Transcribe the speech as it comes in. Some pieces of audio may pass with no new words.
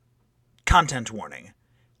Content warning.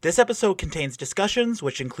 This episode contains discussions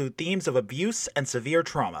which include themes of abuse and severe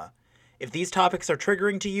trauma. If these topics are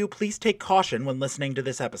triggering to you, please take caution when listening to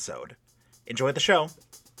this episode. Enjoy the show.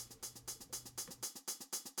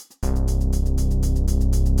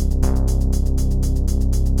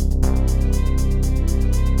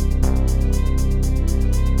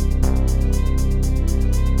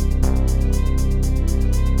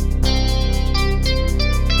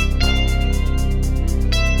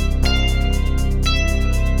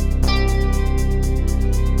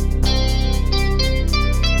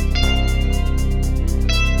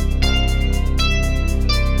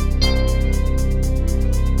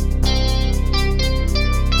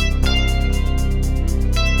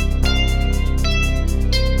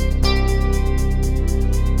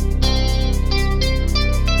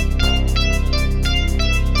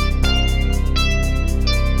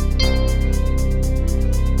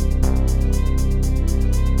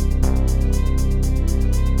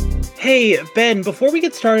 Hey, Ben, before we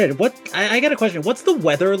get started, I got a question. What's the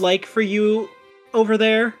weather like for you over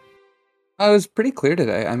there? It was pretty clear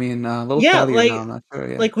today. I mean, a little cloudier now, I'm not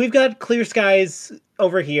sure. Yeah. Like we've got clear skies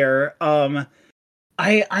over here. I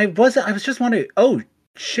was just wondering. Oh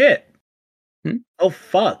shit! Oh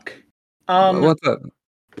fuck! What's up?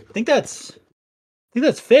 I think that's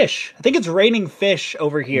fish. I think it's raining fish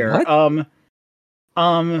over here. What?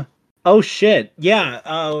 Oh shit! Yeah.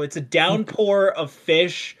 Oh, it's a downpour of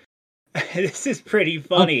fish. This is pretty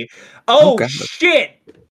funny. Oh shit!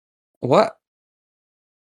 What?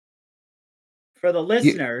 For the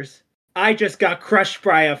listeners, I just got crushed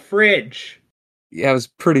by a fridge. Yeah, it was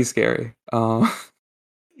pretty scary.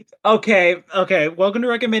 Okay. Welcome to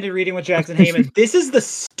Recommended Reading with Jackson Heyman. This is the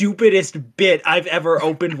stupidest bit I've ever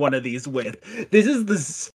opened one of these with. This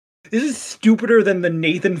is stupider than the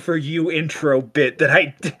Nathan For You intro bit that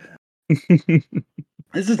I...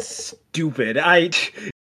 This is stupid.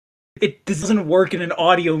 This doesn't work in an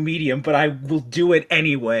audio medium, but I will do it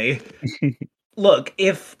anyway. Look,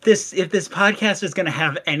 if this podcast is going to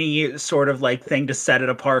have any sort of like thing to set it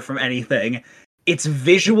apart from anything, it's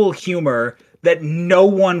visual humor that no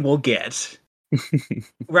one will get.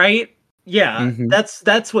 Right? Yeah,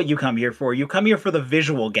 that's what you come here for. You come here for the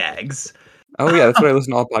visual gags. Oh yeah, that's what I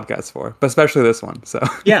listen to all podcasts for, but especially this one. So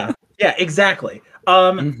yeah, exactly.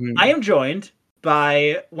 I am joined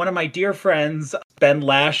by one of my dear friends, Ben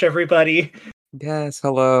Lash, everybody. Yes,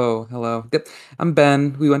 hello. Yep, I'm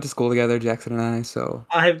Ben. We went to school together, Jackson and I. So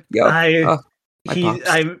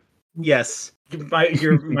yes,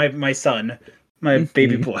 you're my son, my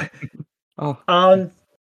baby boy.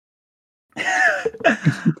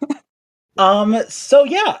 So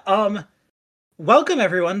yeah, welcome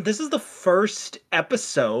everyone. This is the first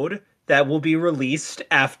episode that will be released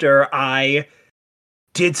after I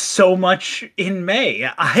did so much in May.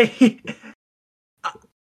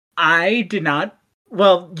 I did not.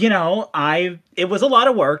 Well, it was a lot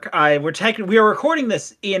of work. We are recording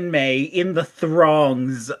this in May in the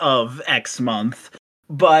throngs of X month,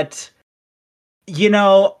 but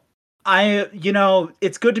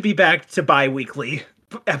it's good to be back to bi-weekly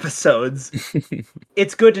episodes.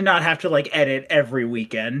 It's good to not have to like edit every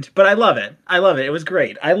weekend, but I love it. It was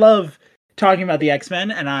great. I love talking about the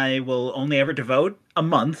X-Men, and I will only ever devote a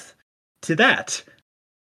month to that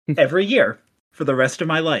every year for the rest of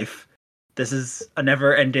my life. This is a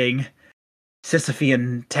never-ending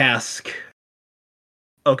Sisyphean task.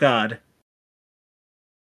 Oh God.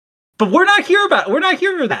 But we're not here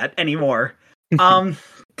for that anymore.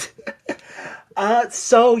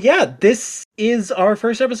 So yeah, this is our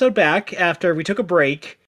first episode back after we took a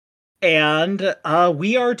break, and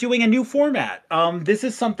we are doing a new format. This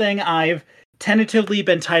is something I've tentatively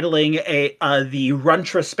been titling the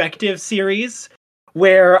Runtrospective series,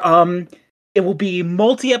 where it will be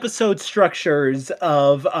multi-episode structures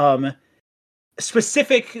of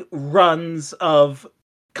specific runs of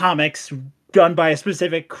comics done by a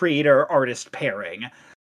specific creator-artist pairing.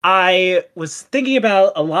 I was thinking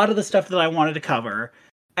about a lot of the stuff that I wanted to cover,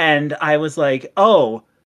 and I was like, oh,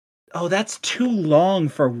 that's too long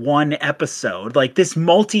for one episode. Like, this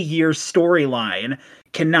multi-year storyline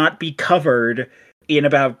cannot be covered in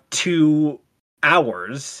about 2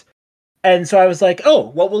 hours. And so I was like, oh,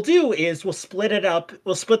 what we'll do is we'll split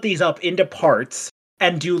these up into parts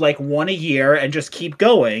and do like one a year and just keep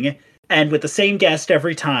going, and with the same guest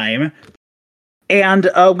every time. And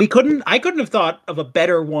I couldn't have thought of a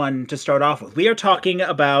better one to start off with. We are talking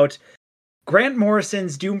about Grant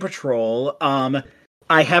Morrison's Doom Patrol.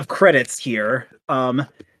 I have credits here.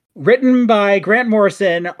 Written by Grant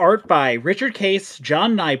Morrison, art by Richard Case,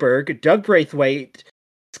 John Nyberg, Doug Braithwaite,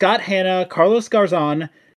 Scott Hanna, Carlos Garzon,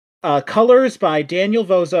 colors by Daniel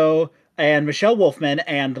Vozo, and Michelle Wolfman,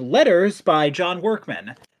 and letters by John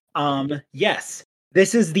Workman. Yes,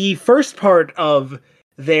 this is the first part of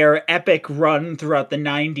their epic run throughout the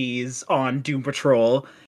 90s on Doom Patrol.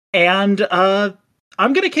 And I'm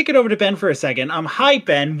going to kick it over to Ben for a second. Hi,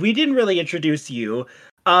 Ben. We didn't really introduce you.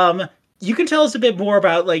 Um, you can tell us a bit more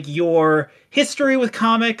about like your history with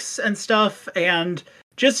comics and stuff, and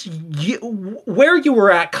just where you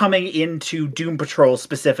were at coming into Doom Patrol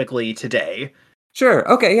specifically today. Sure.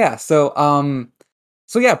 Okay. Yeah. So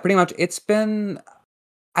yeah, pretty much it's been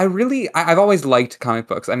I've always liked comic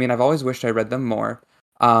books. I mean, I've always wished I read them more.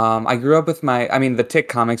 I grew up with the Tick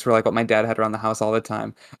comics were like what my dad had around the house all the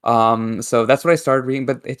time. So that's what I started reading,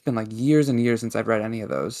 but it's been like years and years since I've read any of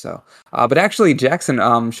those. But actually, Jackson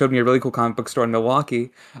showed me a really cool comic book store in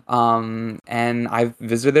Milwaukee. And I've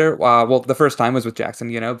visited there. Well, the first time was with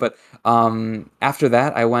Jackson, but after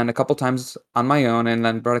that, I went a couple times on my own, and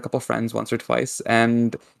then brought a couple friends once or twice.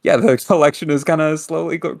 And yeah, the collection is kind of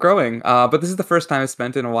slowly growing. But this is the first time I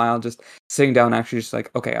spent in a while just sitting down, actually just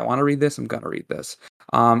like, okay, I want to read this. I'm gonna read this.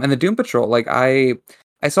 And the Doom Patrol, like I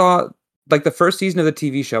saw like the first season of the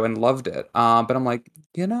TV show and loved it. But I'm like,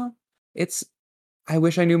 it's I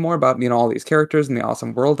wish I knew more about all these characters and the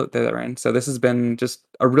awesome world that they're in. So this has been just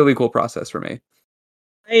a really cool process for me.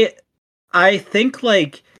 I I think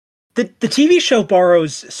like the TV show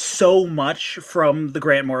borrows so much from the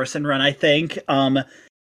Grant Morrison run. I think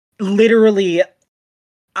literally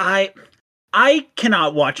I I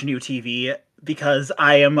cannot watch new TV because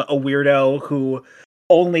I am a weirdo who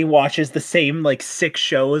only watches the same like six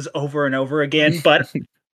shows over and over again.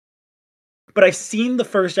 But I've seen the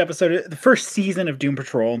first season of Doom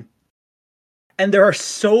Patrol, and there are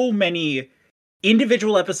so many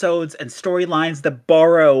individual episodes and storylines that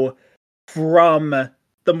borrow from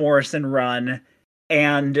the Morrison run,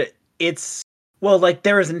 and it's well, like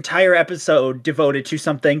there is an entire episode devoted to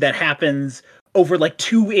something that happens over like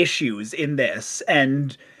two issues in this,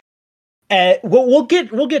 and we'll get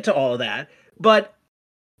to all of that. But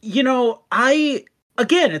I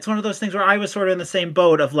again, it's one of those things where I was sort of in the same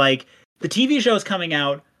boat of like the TV show is coming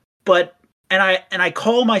out, but and I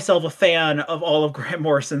call myself a fan of all of Grant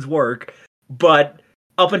Morrison's work, but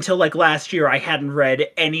up until like last year, I hadn't read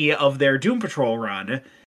any of their Doom Patrol run,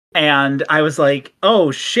 and I was like,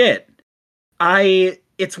 oh shit,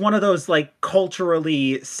 it's one of those like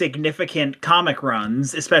culturally significant comic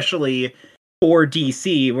runs, especially for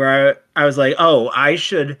DC, where I was like, oh, I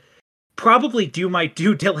should probably do my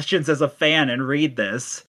due diligence as a fan and read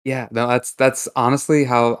this. Yeah, no, that's honestly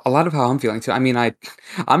how a lot of how I'm feeling too. I mean,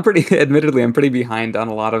 I'm pretty admittedly I'm pretty behind on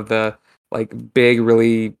a lot of the like big,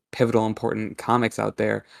 really pivotal, important comics out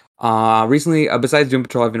there. Recently, besides Doom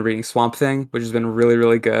Patrol, I've been reading Swamp Thing, which has been really,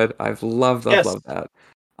 really good. I've loved, loved, Yes, loved that.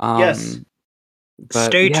 yes. Um, but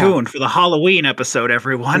Stay yeah, tuned for the Halloween episode,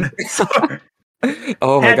 everyone. Sorry.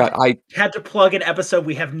 oh my God, had I had to plug an episode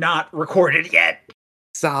we have not recorded yet.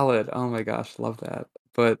 solid. Oh my gosh, love that.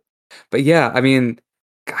 But yeah, I mean,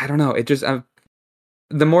 I don't know. It just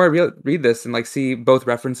the more I read this and like see both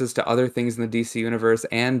references to other things in the DC universe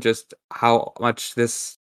and just how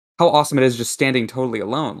awesome it is just standing totally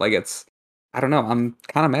alone. Like I don't know. I'm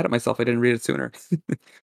kind of mad at myself I didn't read it sooner.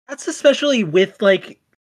 That's especially with like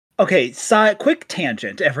okay, quick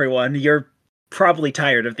tangent, everyone. You're probably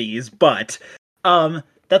tired of these, but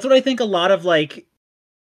that's what I think a lot of like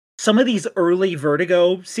some of these early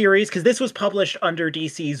Vertigo series, because this was published under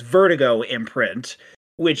DC's Vertigo imprint,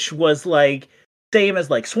 which was like same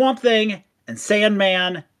as like Swamp Thing and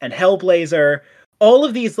Sandman and Hellblazer, all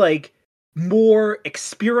of these like more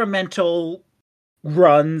experimental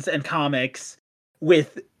runs and comics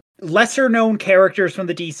with lesser known characters from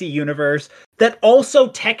the DC universe that also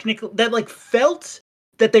technically that like felt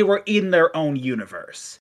that they were in their own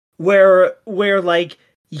universe, where like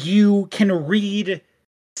you can read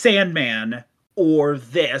Sandman or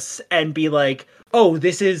this and be like, oh,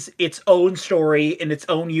 this is its own story in its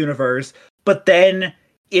own universe, but then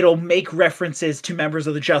it'll make references to members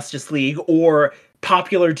of the Justice League or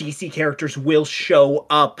popular DC characters will show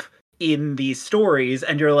up in these stories,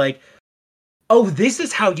 and you're like, oh, this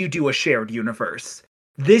is how you do a shared universe.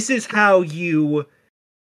 This is how you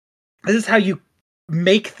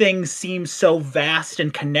make things seem so vast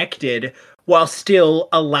and connected while still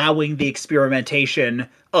allowing the experimentation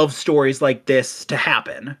of stories like this to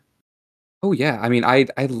happen. Oh yeah, I mean, I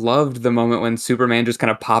loved the moment when Superman just kind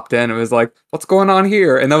of popped in and was like, "What's going on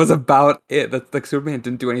here?" And that was about it. That like Superman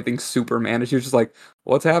didn't do anything Superman. She was just like,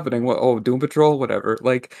 "What's happening? What? Oh, Doom Patrol, whatever."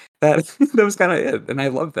 Like that. That was kind of it, and I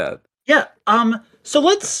love that. Yeah, so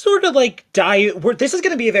let's sort of like this is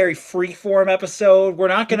going to be a very free form episode. We're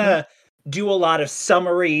not going Okay. to do a lot of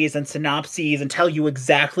summaries and synopses and tell you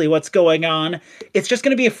exactly what's going on. It's just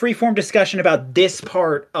going to be a freeform discussion about this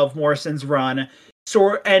part of Morrison's run.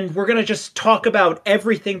 And we're going to just talk about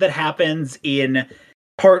everything that happens in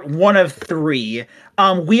part 1 of 3.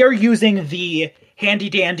 We are using the handy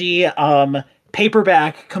dandy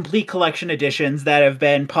paperback complete collection editions that have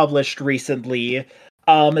been published recently.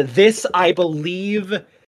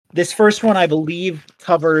 This first one, I believe,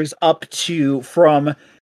 covers up to from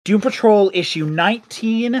Doom Patrol issue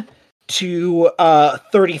 19 to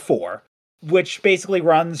 34, which basically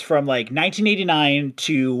runs from like 1989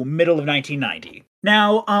 to middle of 1990.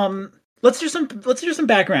 Now, let's do some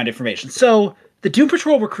background information. So, the Doom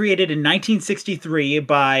Patrol were created in 1963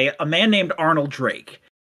 by a man named Arnold Drake,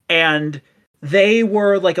 and they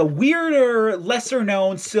were like a weirder,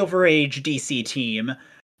 lesser-known Silver Age DC team,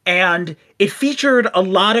 and it featured a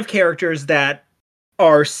lot of characters that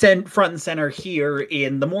are front and center here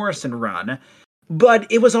in the Morrison run.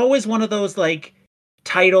 But it was always one of those like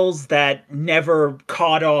titles that never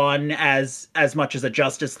caught on as much as a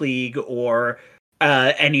Justice League or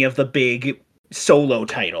any of the big solo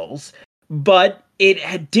titles. But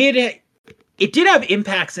it did have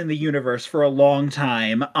impacts in the universe for a long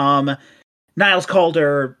time. Niles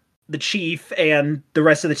Calder, the Chief, and the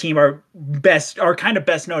rest of the team are kind of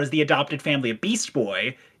best known as the adopted family of Beast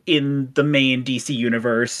Boy in the main DC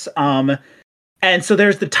universe. And so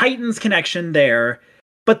there's the Titans connection there,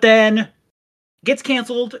 but then gets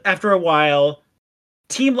canceled after a while.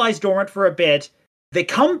 Team lies dormant for a bit. They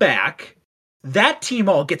come back. That team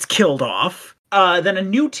all gets killed off. Then a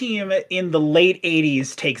new team in the late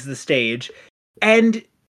 80s takes the stage, and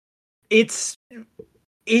it's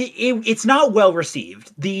not well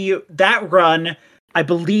received. That run, I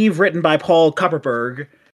believe, written by Paul Kupperberg,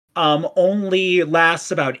 only lasts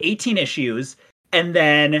about 18 issues, and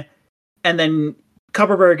then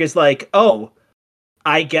Kupperberg is like, oh,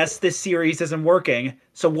 I guess this series isn't working,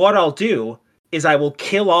 so what I'll do is I will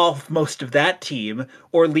kill off most of that team,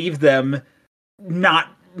 or leave them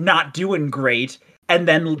not doing great, and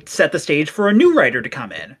then set the stage for a new writer to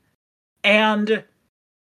come in. And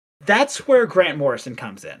that's where Grant Morrison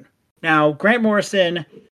comes in. Now, Grant Morrison,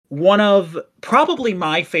 one of probably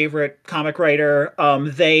my favorite comic writer.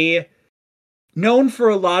 They known for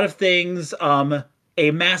a lot of things. A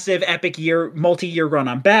massive epic multi-year run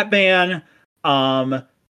on Batman. A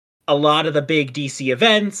lot of the big DC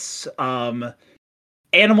events.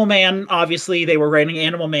 Animal Man, obviously, they were writing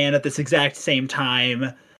Animal Man at this exact same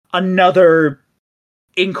time. Another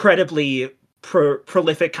incredibly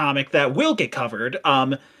prolific comic that will get covered.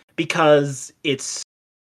 Because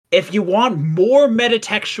if you want more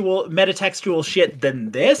metatextual shit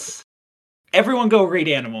than this, everyone go read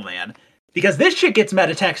Animal Man. Because this shit gets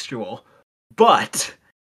metatextual, but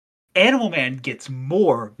Animal Man gets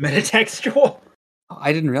more metatextual.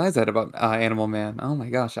 I didn't realize that about Animal Man. Oh my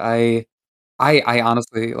gosh. I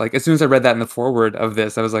honestly, like, as soon as I read that in the foreword of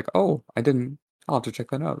this, I was like, oh, I'll have to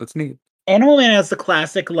check that out. That's neat. Animal Man has the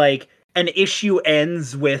classic, like, an issue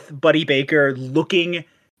ends with Buddy Baker looking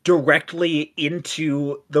directly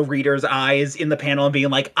into the reader's eyes in the panel and being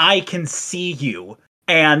like, I can see you.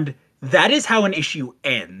 And that is how an issue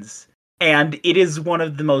ends. And it is one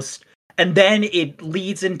of the most, and then it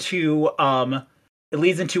leads into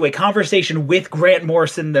a conversation with Grant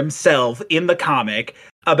Morrison themselves in the comic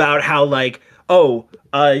about how, like, oh,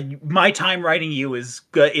 my time writing you is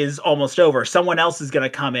almost over. Someone else is going to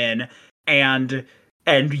come in and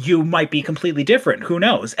you might be completely different. Who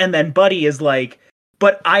knows? And then Buddy is like,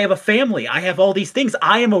 but I have a family. I have all these things.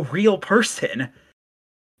 I am a real person.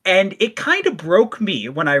 And it kind of broke me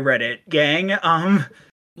when I read it, gang.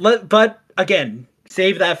 But again,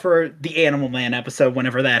 save that for the Animal Man episode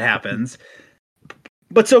whenever that happens.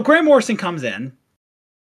 But so Grant Morrison comes in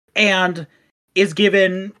and is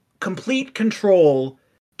given complete control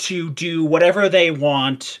to do whatever they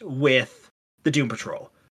want with the Doom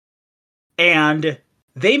Patrol. And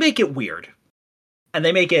they make it weird. And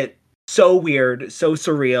they make it so weird, so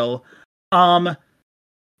surreal. I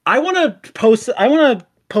want to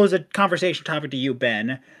pose a conversation topic to you,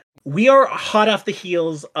 Ben. We are hot off the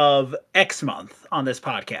heels of X Month on this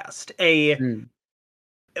podcast. A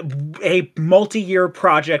multi-year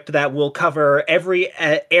project that will cover every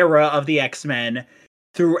era of the X-Men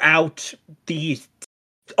throughout the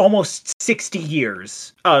almost 60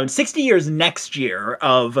 years. 60 years next year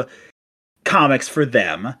of comics for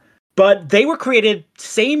them. But they were created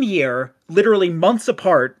same year, literally months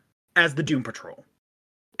apart, as the Doom Patrol.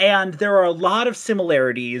 And there are a lot of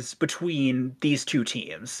similarities between these two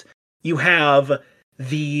teams. You have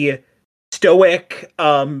the stoic,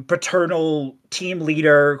 paternal team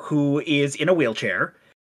leader who is in a wheelchair.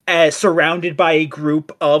 surrounded by a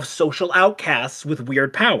group of social outcasts with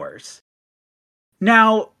weird powers.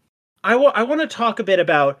 Now, I want to talk a bit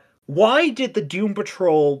about why did the Doom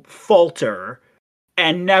Patrol falter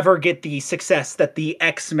and never get the success that the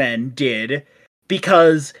X-Men did?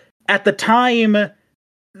 Because at the time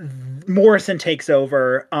Morrison takes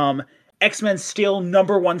over, X-Men's still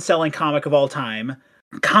number one selling comic of all time,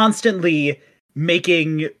 constantly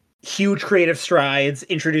making huge creative strides,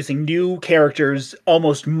 introducing new characters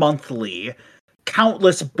almost monthly,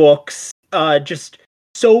 countless books, just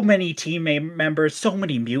so many team members, so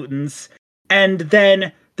many mutants, and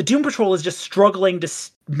then the Doom Patrol is just struggling to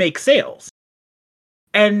make sales.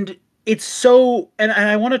 And it's so, and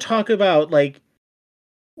I want to talk about like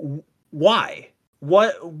why,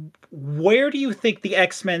 where do you think the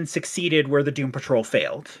X-Men succeeded where the Doom Patrol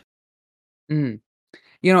failed? Mm.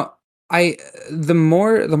 You know, I the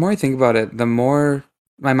more I think about it, the more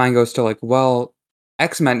my mind goes to like, well,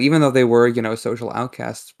 X-Men, even though they were, social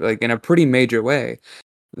outcasts, like in a pretty major way,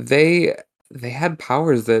 they they had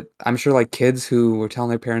powers that I'm sure like kids who were telling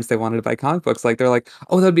their parents they wanted to buy comic books, like they're like,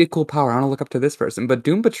 oh, that'd be a cool power. I want to look up to this person. But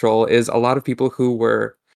Doom Patrol is a lot of people who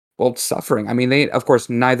were well suffering. I mean, they of course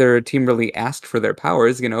neither team really asked for their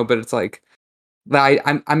powers, but it's like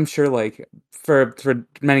I'm sure like for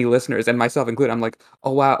many listeners and myself included, I'm like,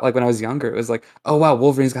 oh wow, like when I was younger, it was like, oh wow,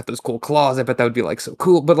 Wolverine's got those cool claws. I bet that would be like so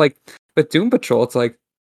cool. But Doom Patrol, it's like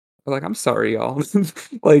I'm sorry, y'all.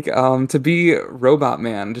 Like to be Robot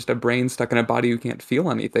Man, just a brain stuck in a body who can't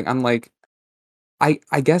feel anything. I'm like, I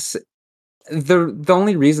guess the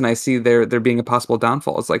only reason I see there being a possible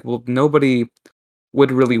downfall is like, well, nobody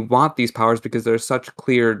would really want these powers because there's such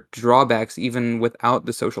clear drawbacks even without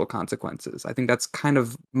the social consequences. I think that's kind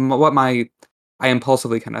of what I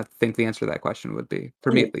impulsively kind of think the answer to that question would be,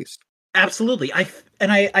 for me Oh, at least. absolutely. I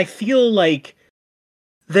feel like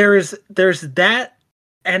there's that,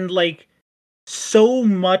 and like so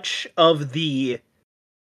much of the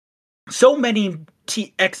so many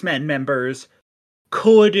X-Men members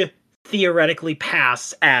could theoretically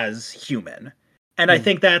pass as human. And Mm, I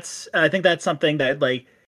think that's something that like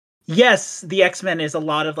yes, the X-Men is a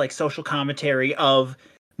lot of like social commentary of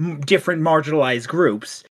different marginalized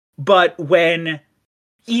groups, but when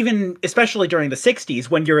even especially during the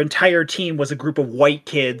 60s when your entire team was a group of white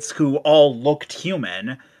kids who all looked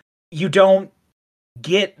human, you don't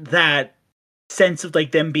get that sense of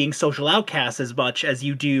like them being social outcasts as much as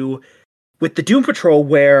you do with the Doom Patrol,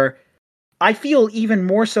 where I feel even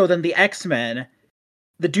more so than the X-Men,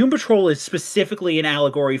 the Doom Patrol is specifically an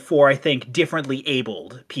allegory for, I think, differently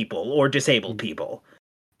abled people or disabled mm. people.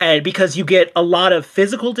 And because you get a lot of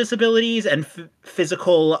physical disabilities and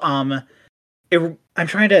physical, I'm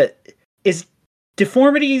trying to, is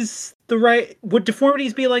deformities the right, would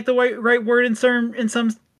deformities be like the right word in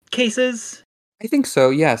some cases? I think so,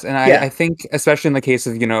 yes, and I Yeah. I think especially in the case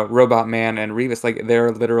of, Robot Man and Revis, like,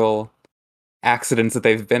 they're literal accidents that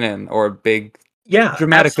they've been in or big Yeah,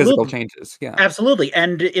 dramatic physical absolutely. changes, yeah. Absolutely.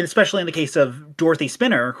 And especially in the case of Dorothy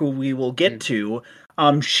Spinner, who we will get Mm.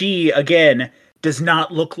 to, she again does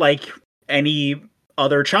not look like any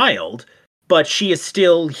other child, but she is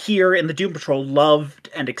still here in the Doom Patrol, loved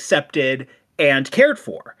and accepted and cared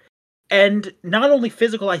for. And not only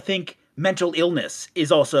physical, I think mental illness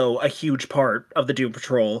is also a huge part of the Doom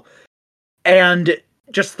Patrol. And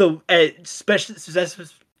just the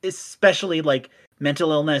especially like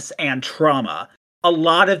mental illness and trauma. A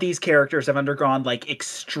lot of these characters have undergone like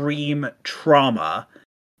extreme trauma,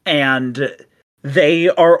 and they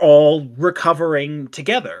are all recovering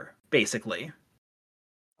together basically.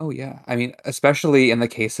 Oh, yeah, I mean, especially in the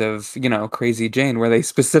case of, Crazy Jane, where they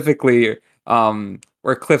specifically,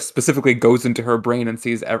 where Cliff specifically goes into her brain and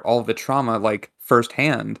sees all the trauma, like,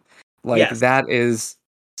 firsthand. Like, Yes. that is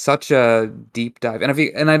such a deep dive, and if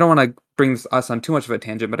you and I don't wanna bring us on too much of a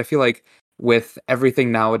tangent, but I feel like with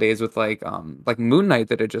everything nowadays with, like Moon Knight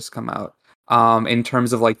that had just come out, in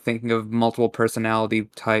terms of, like, thinking of multiple personality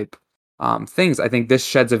type, things, I think this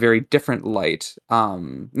sheds a very different light,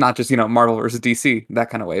 not just, Marvel versus DC, that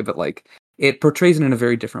kinda way, but, like, it portrays it in a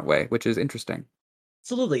very different way, which is interesting.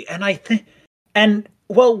 Absolutely. And I think, and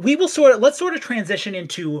well, we will let's sort of transition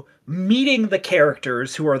into meeting the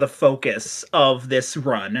characters who are the focus of this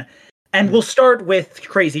run. And Mm, we'll start with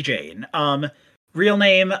Crazy Jane. Real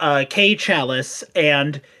name, Kay Chalice,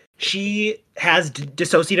 and she has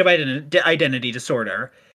dissociative identity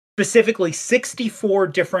disorder, specifically 64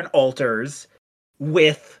 different alters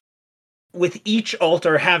with each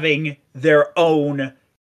alter having their own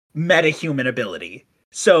metahuman ability.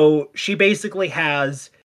 So she basically has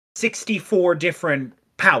 64 different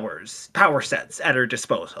power sets at her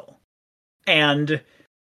disposal. And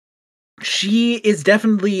she is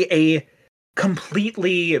definitely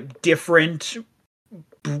completely different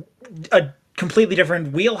a completely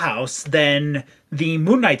different wheelhouse than the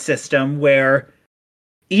Moon Knight system, where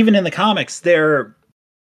even in the comics there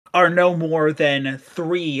are no more than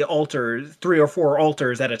three or four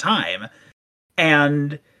alters at a time.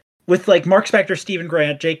 And with like Mark Spector, Stephen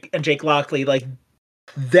Grant, Jake Lockley, like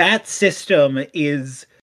that system is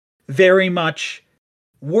very much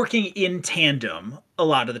working in tandem a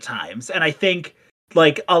lot of the times. And I think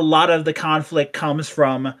like a lot of the conflict comes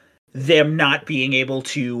from them not being able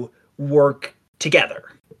to work together.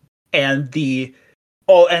 And the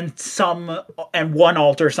and one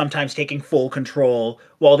alter sometimes taking full control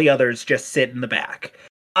while the others just sit in the back.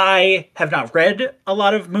 I have not read a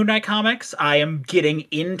lot of Moon Knight comics. I am getting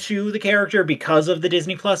into the character because of the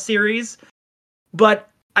Disney Plus series, but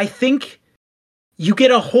I think you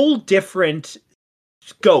get a whole different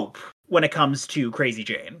scope when it comes to Crazy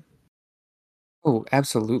Jane. Oh,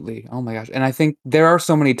 absolutely. Oh my gosh. And I think there are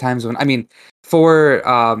so many times when, I mean, for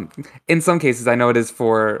in some cases I know it is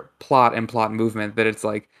for plot and plot movement that it's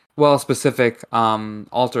like, well, a specific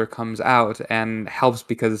alter comes out and helps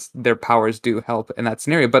because their powers do help in that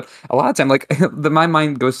scenario. But a lot of time, like my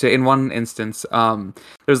mind goes to in one instance,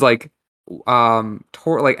 there's like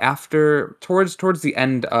like after towards the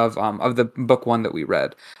end of the book one that we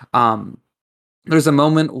read, there's a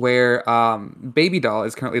moment where Baby Doll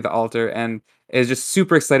is currently the alter and is just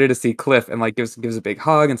super excited to see Cliff and like gives a big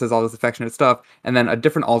hug and says all this affectionate stuff. And then a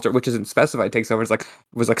different alter, which isn't specified, takes over. It's like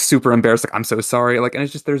was like super embarrassed, like I'm so sorry. Like, and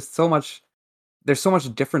it's just there's so much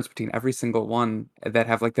difference between every single one that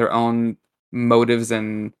have like their own motives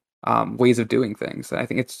and ways of doing things. I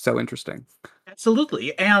think it's so interesting.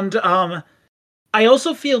 Absolutely. And I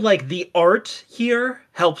also feel like the art here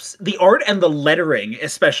helps. The art and the lettering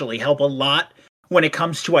especially help a lot when it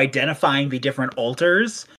comes to identifying the different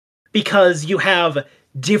alters, because you have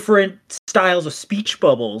different styles of speech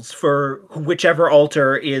bubbles for whichever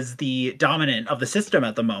alter is the dominant of the system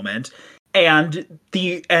at the moment. And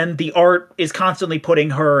the art is constantly putting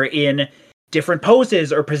her in different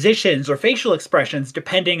poses or positions or facial expressions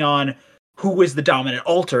depending on who is the dominant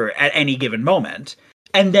alter at any given moment.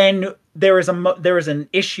 And then there is an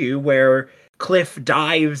issue where Cliff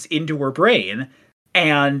dives into her brain,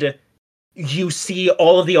 and you see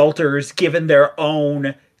all of the alters given their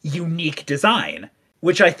own unique design,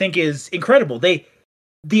 which I think is incredible.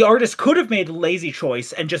 The artist could have made a lazy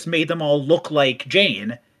choice and just made them all look like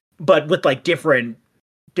Jane, but with like different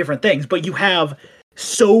things. But you have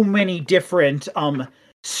so many different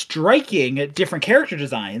striking different character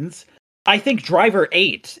designs. I think Driver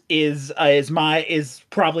 8 is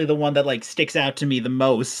probably the one that like sticks out to me the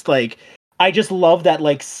most. Like I just love that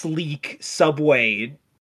like sleek subway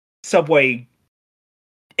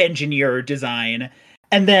engineer design.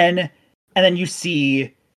 And then you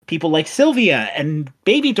see people like Sylvia and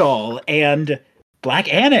Baby Doll and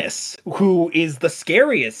Black Annis, who is the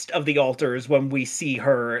scariest of the alters when we see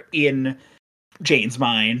her in Jane's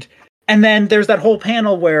mind. And then there's that whole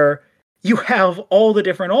panel where you have all the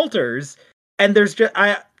different alters, and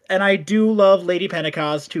I do love Lady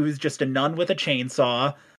Pentecost, who is just a nun with a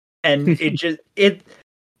chainsaw, and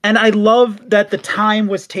and I love that the time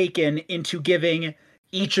was taken into giving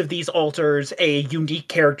each of these alters a unique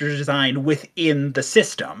character design within the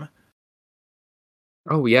system.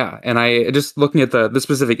 Oh yeah, and I just looking at the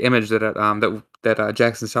specific image that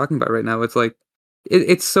Jackson's talking about right now. It's like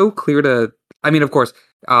it's so clear to. I mean, of course,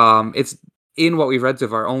 it's in what we've read so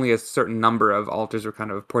far. Only a certain number of alters are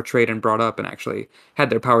kind of portrayed and brought up and actually had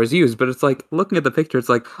their powers used. But it's like looking at the picture, it's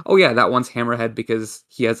like, oh yeah, that one's Hammerhead because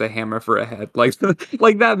he has a hammer for a head. Like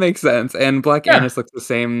like that makes sense. And Black Yeah. Annis looks the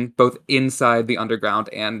same both inside the underground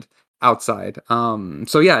and outside.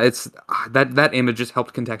 So yeah, it's that image just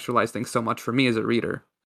helped contextualize things so much for me as a reader.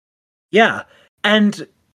 Yeah. And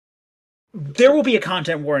there will be a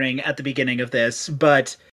content warning at the beginning of this,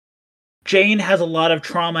 but Jane has a lot of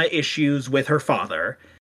trauma issues with her father,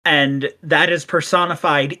 and that is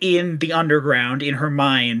personified in the underground in her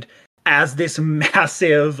mind as this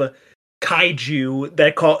massive kaiju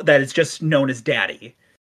that is just known as Daddy.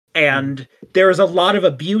 And there is a lot of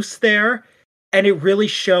abuse there, and it really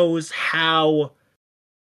shows how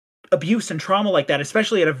abuse and trauma like that,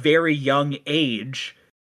 especially at a very young age,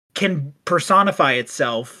 can personify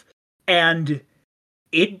itself, and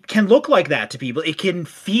it can look like that to people. It can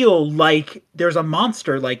feel like there's a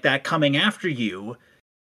monster like that coming after you.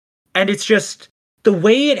 And it's just the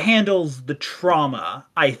way it handles the trauma,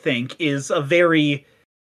 I think, is a very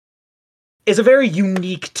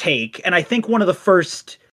unique take, and I think one of the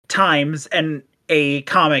first times a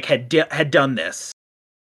comic had done this.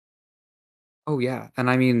 Oh yeah, and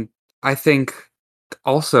I mean, I think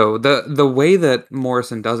also the way that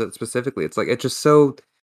Morrison does it specifically, it's like it's just so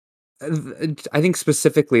I think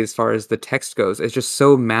specifically as far as the text goes, it's just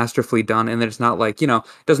so masterfully done, and that it's not like,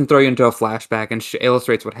 doesn't throw you into a flashback and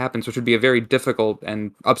illustrates what happens, which would be a very difficult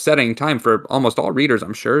and upsetting time for almost all readers,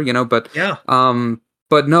 I'm sure, Yeah.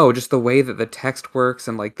 but no, just the way that the text works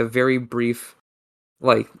and like the very brief,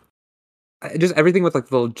 like just everything with like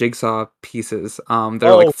the little jigsaw pieces that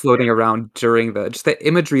are like Oh, floating around during the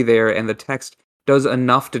imagery there, and the text does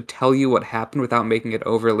enough to tell you what happened without making it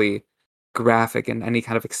overly graphic in any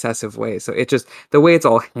kind of excessive way. So it just the way it's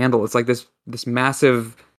all handled, it's like this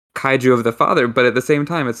massive kaiju of the father, but at the same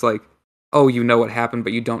time it's like, oh, you know what happened,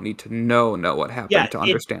 but you don't need to know what yeah. happened to It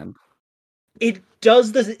understand. it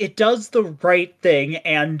does the right thing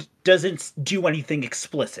and doesn't do anything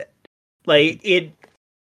explicit. Like it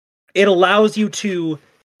allows you to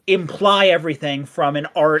imply everything from an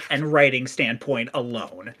art and writing standpoint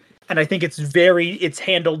alone. And I think it's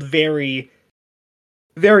handled very,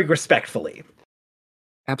 very respectfully.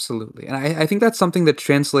 Absolutely. And I think that's something that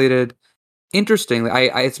translated interestingly.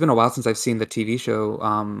 It's been a while since I've seen the TV show,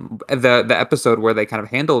 the episode where they kind of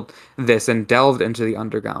handled this and delved into the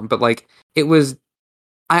underground. But like it was,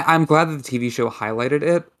 I'm glad that the TV show highlighted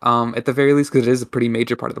it, at the very least, because it is a pretty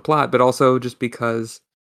major part of the plot. But also just because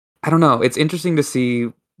I don't know, it's interesting to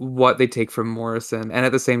see what they take from Morrison, and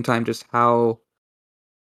at the same time, just how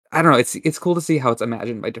I don't know. It's cool to see how it's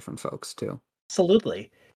imagined by different folks too.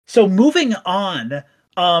 Absolutely. So moving on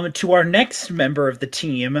to our next member of the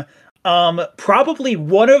team, probably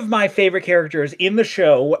one of my favorite characters in the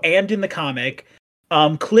show and in the comic,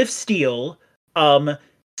 Cliff Steele, um,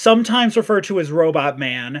 sometimes referred to as Robot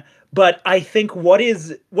Man. But I think what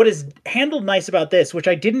is handled nice about this, which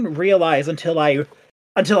I didn't realize until I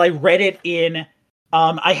read it in.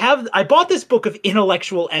 I bought this book of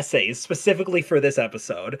intellectual essays specifically for this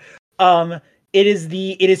episode. Um, it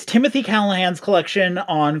is Timothy Callahan's collection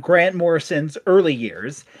on Grant Morrison's early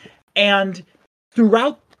years, and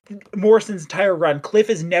throughout Morrison's entire run, Cliff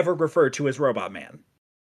is never referred to as Robot Man,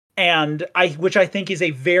 and which I think is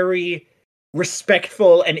a very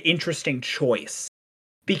respectful and interesting choice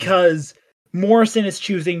because Morrison is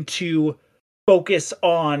choosing to focus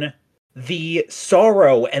on the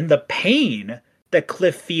sorrow and the pain that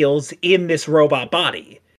Cliff feels in this robot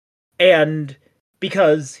body. And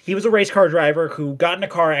because he was a race car driver who got in a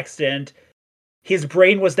car accident, his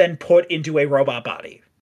brain was then put into a robot body.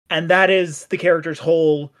 And that is the character's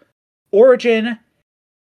whole origin.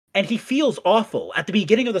 And he feels awful. At the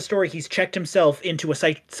beginning of the story, he's checked himself into a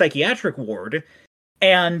psychiatric ward.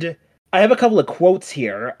 And I have a couple of quotes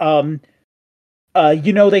here.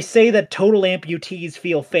 They say that total amputees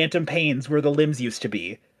feel phantom pains where the limbs used to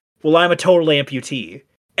be. Well, I'm a total amputee.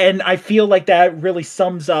 And I feel like that really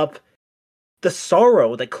sums up the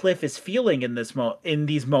sorrow that Cliff is feeling in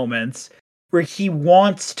these moments where he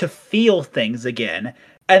wants to feel things again.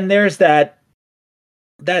 And there's that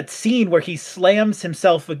scene where he slams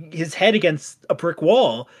his head against a brick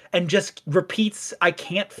wall and just repeats, I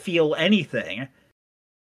can't feel anything.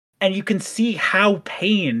 And you can see how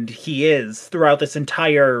pained he is throughout this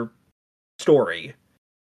entire story.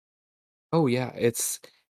 Oh yeah,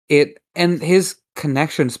 and his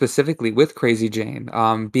connection specifically with Crazy Jane,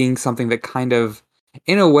 being something that kind of,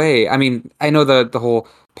 in a way, I mean, I know the whole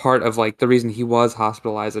part of like the reason he was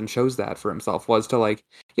hospitalized and chose that for himself was to like,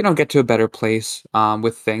 get to a better place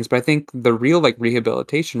with things. But I think the real like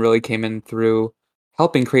rehabilitation really came in through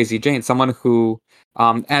helping Crazy Jane, someone who,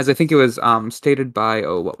 as I think it was stated by,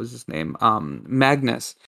 oh, what was his name,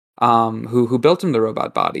 Magnus, who built him the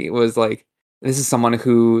robot body, was like, this is someone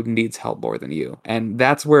who needs help more than you. And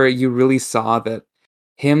that's where you really saw that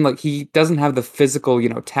him, like, he doesn't have the physical,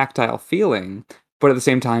 tactile feeling, but at the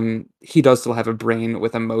same time, he does still have a brain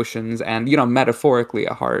with emotions and, metaphorically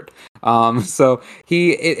a heart. So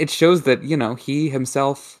it shows that, he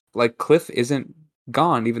himself, like Cliff, isn't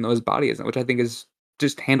gone, even though his body isn't, which I think is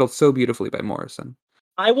just handled so beautifully by Morrison.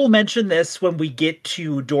 I will mention this when we get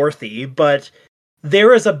to Dorothy, but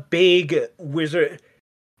there is a big wizard.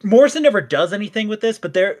 Morrison never does anything with this,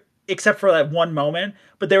 but except for that one moment,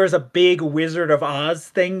 but there is a big Wizard of Oz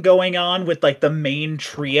thing going on with like the main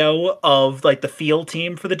trio of like the field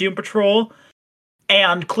team for the Doom Patrol.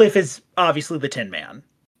 And Cliff is obviously the Tin Man.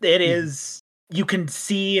 It is, you can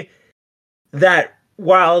see that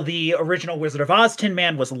while the original Wizard of Oz Tin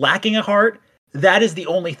Man was lacking a heart, that is the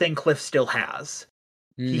only thing Cliff still has.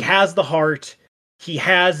 He Mm. has the heart, he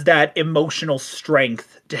has that emotional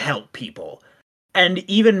strength to help people. And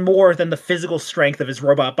even more than the physical strength of his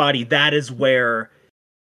robot body, that is where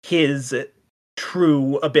his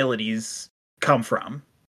true abilities come from.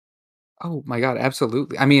 Oh my god,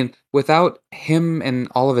 absolutely. I mean, without him and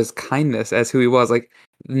all of his kindness as who he was, like,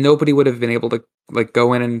 nobody would have been able to, like,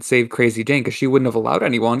 go in and save Crazy Jane because she wouldn't have allowed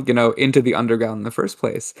anyone, into the underground in the first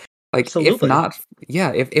place. Like, if Absolutely. not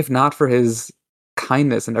yeah, if not for his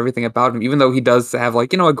kindness and everything about him, even though he does have,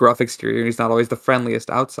 like, a gruff exterior, and he's not always the friendliest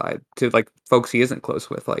outside to, like, folks he isn't close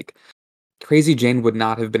with, like, Crazy Jane would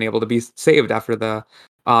not have been able to be saved after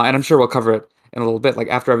and I'm sure we'll cover it in a little bit, like,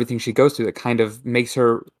 after everything she goes through that kind of makes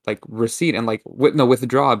her, like, recede and, like,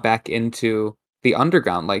 withdraw back into the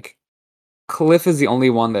underground, like, Cliff is the only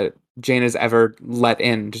one that Jane has ever let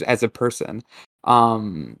in just as a person,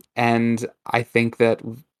 and I think that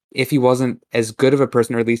if he wasn't as good of a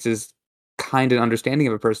person, or at least as kind and understanding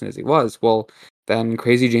of a person as he was, well, then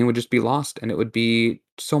Crazy Jane would just be lost, and it would be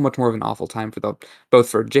so much more of an awful time for both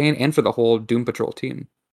for Jane and for the whole Doom Patrol team.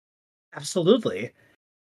 Absolutely.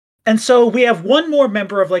 And so we have one more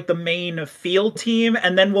member of like the main field team,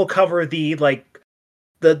 and then we'll cover the like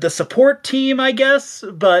the support team, I guess.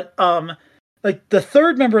 But like the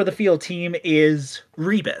third member of the field team is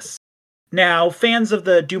Rebus. Now, fans of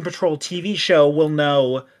the Doom Patrol TV show will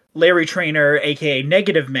know Larry Trainer, aka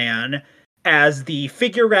Negative Man, as the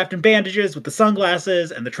figure wrapped in bandages with the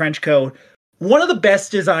sunglasses and the trench coat. One of the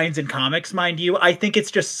best designs in comics, mind you. I think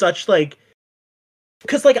it's just such like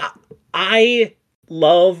because like I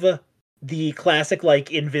love the classic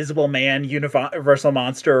like Invisible Man Universal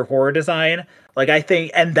Monster horror design. Like I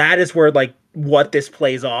think, and that is where like what this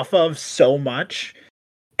plays off of so much.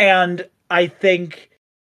 And I think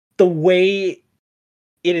the way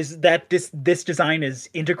it is that this design is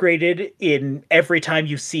integrated in every time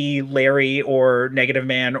you see Larry or Negative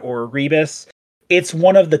Man or Rebus, it's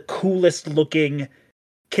one of the coolest looking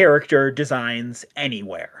character designs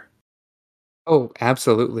anywhere. Oh,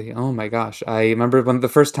 absolutely. Oh my gosh. I remember when the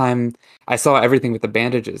first time I saw everything with the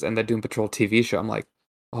bandages and the Doom Patrol TV show, I'm like,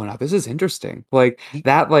 oh, now this is interesting. Like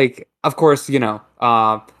that, like, of course, in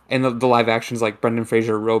the live actions, like Brendan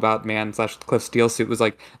Fraser, Robot Man / Cliff Steel suit was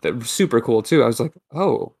like super cool too. I was like,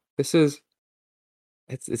 oh, it's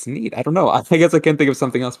neat. I don't know. I guess I can't think of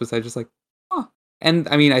something else besides just like, huh. And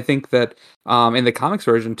I mean, I think that in the comics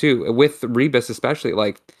version too, with Rebus especially,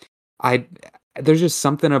 like, I there's just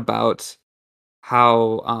something about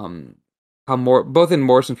how more both in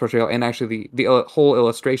Morrison's portrayal and actually the whole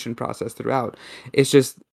illustration process throughout, it's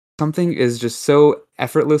just something is just so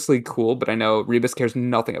effortlessly cool. But I know Rebus cares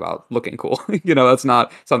nothing about looking cool. That's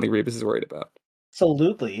not something Rebus is worried about.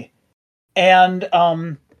 Absolutely. And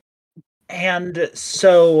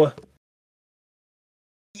so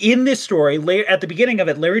in this story, at the beginning of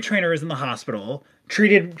it, Larry Trainer is in the hospital,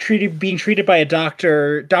 being treated by a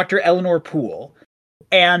doctor, Dr. Eleanor Poole.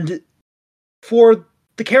 And for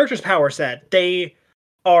the character's power set, they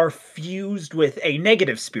are fused with a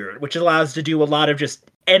negative spirit, which allows to do a lot of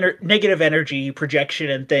just negative energy projection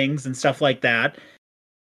and things and stuff like that.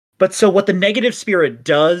 But so what the negative spirit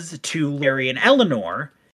does to Larry and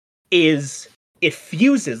Eleanor is it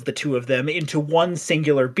fuses the two of them into one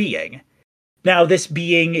singular being. Now, this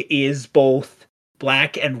being is both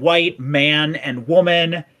black and white, man and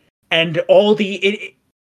woman, and all the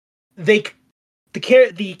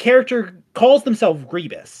character calls themselves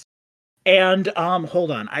Rebus. And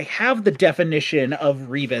hold on, I have the definition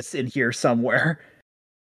of Rebus in here somewhere.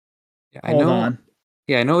 Yeah, I Hold know. on.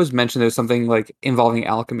 Yeah, I know it was mentioned there's something like involving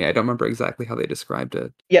alchemy. I don't remember exactly how they described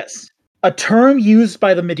it. Yes, a term used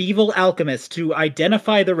by the medieval alchemists to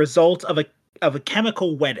identify the result of a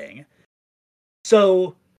chemical wedding.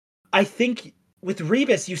 So, I think with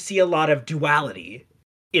Rebus you see a lot of duality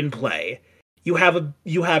in play. You have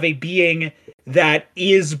a being that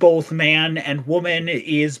is both man and woman,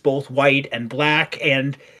 is both white and black,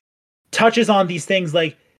 and touches on these things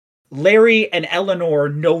like Larry and Eleanor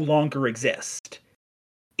no longer exist.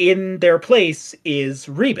 In their place is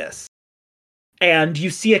Rebus. And you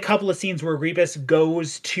see a couple of scenes where Rebus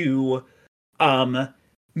goes to um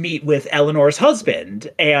meet with Eleanor's husband,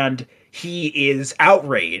 and he is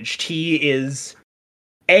outraged. He is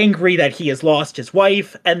angry that he has lost his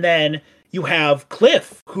wife, and then you have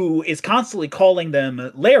Cliff, who is constantly calling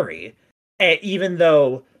them Larry, even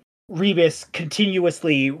though Rebus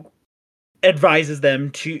continuously advises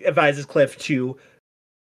Cliff to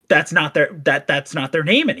that's not their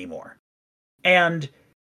name anymore. And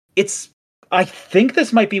it's I think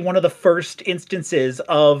this might be one of the first instances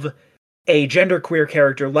of a genderqueer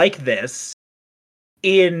character like this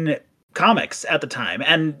in comics at the time.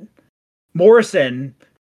 And Morrison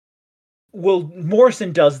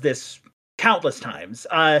Morrison does this countless times.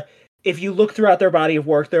 If you look throughout their body of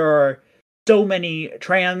work, there are so many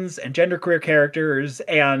trans and genderqueer characters,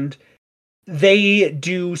 and they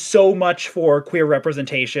do so much for queer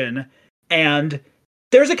representation. And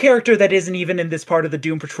there's a character that isn't even in this part of the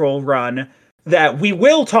Doom Patrol run that we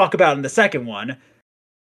will talk about in the second one.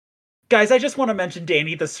 Guys, I just want to mention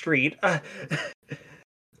Danny the Street.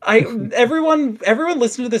 Everyone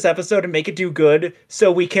listen to this episode and make it do good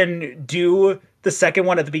so we can do the second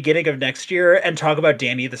one at the beginning of next year and talk about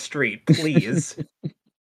Danny the Street, please.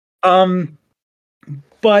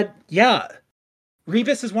 But yeah,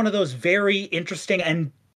 Rebus is one of those very interesting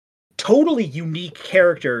and totally unique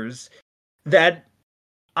characters that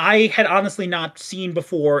I had honestly not seen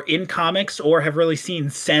before in comics or have really seen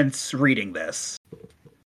since reading this.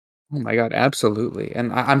 Oh my god, absolutely.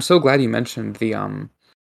 And I'm so glad you mentioned the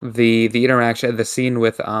interaction, the scene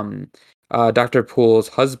with Dr. Poole's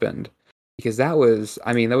husband, because that was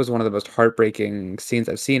one of the most heartbreaking scenes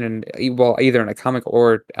I've seen well, either in a comic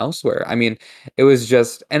or elsewhere. I mean, it was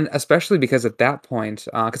just, and especially because at that point,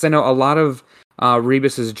 because I know a lot of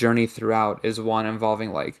Rebus's journey throughout is one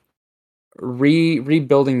involving like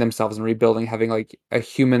rebuilding themselves and rebuilding, having like a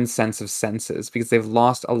human sense of senses because they've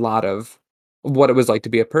lost a lot of what it was like to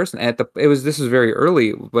be a person. And this was very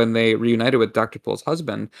early when they reunited with Dr. Poole's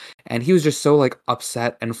husband, and he was just so like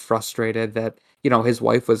upset and frustrated that his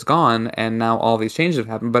wife was gone and now all these changes have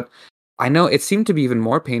happened. But I know it seemed to be even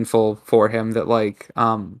more painful for him that like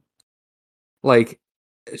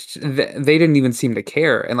they didn't even seem to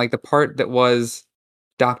care, and like the part that was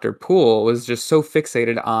Dr. Poole was just so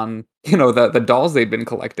fixated on, the dolls they'd been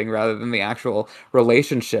collecting rather than the actual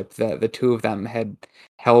relationship that the two of them had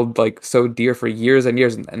held like so dear for years and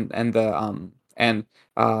years. And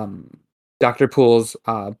Dr. Poole's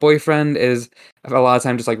boyfriend is a lot of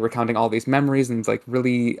time just like recounting all these memories and like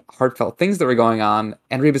really heartfelt things that were going on,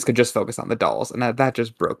 and Rebus could just focus on the dolls, and that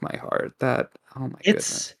just broke my heart. Oh my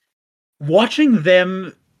goodness. Watching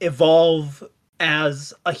them evolve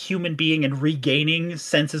as a human being and regaining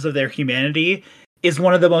senses of their humanity is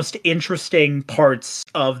one of the most interesting parts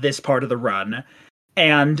of this part of the run.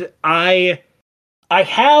 And I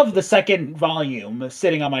have the second volume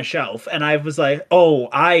sitting on my shelf, and I was like, oh,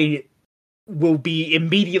 I will be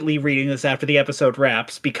immediately reading this after the episode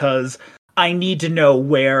wraps because I need to know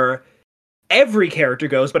where every character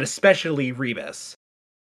goes, but especially Rebus.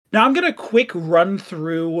 Now I'm gonna quick run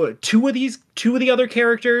through two of the other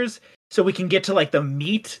characters so we can get to like the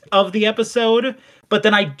meat of the episode. But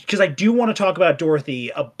then because I do want to talk about Dorothy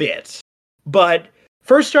a bit. But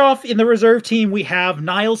first off, in the reserve team, we have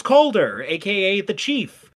Niles Calder, aka the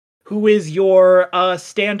Chief, who is your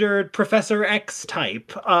standard Professor X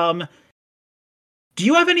type. Do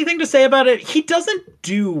you have anything to say about it? He doesn't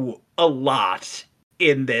do a lot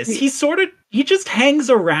in this. He just hangs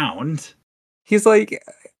around. He's like,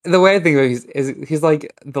 the way I think of it is he's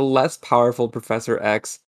like the less powerful Professor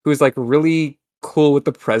X, who's like really cool with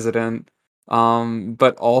the president,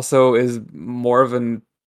 but also is more of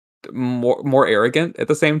more arrogant at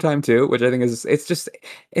the same time too, which I think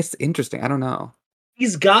it's interesting. I don't know.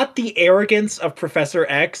 He's got the arrogance of Professor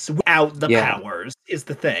X without the powers, is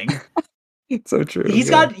the thing. It's so true.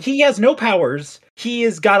 He has no powers. He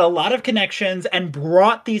has got a lot of connections and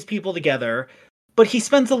brought these people together, but he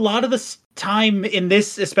spends a lot of the time in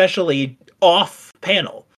this, especially off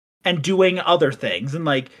panel and doing other things. And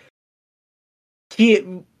like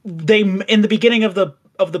in the beginning of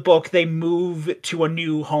the book, they move to a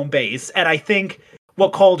new home base, and I think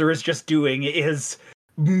what Calder is just doing is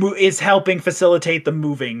helping facilitate the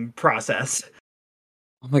moving process.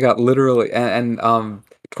 Oh my god, literally. And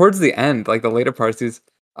towards the end, like the later parts,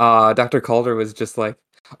 Dr. Calder was just like,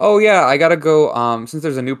 oh yeah, I gotta go, since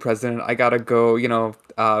there's a new president, I gotta go,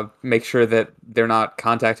 make sure that they're not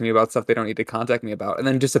contacting me about stuff they don't need to contact me about, and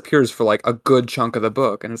then disappears for like a good chunk of the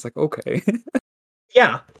book, and it's like, okay.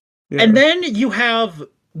 Yeah. And then you have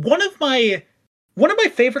one of my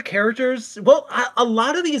favorite characters. Well, a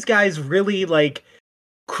lot of these guys really like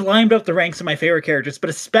climbed up the ranks of my favorite characters, but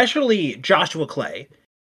especially Joshua Clay.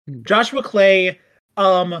 Joshua Clay,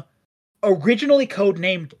 originally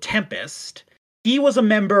codenamed Tempest. He was a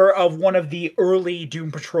member of one of the early Doom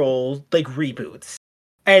Patrol like reboots,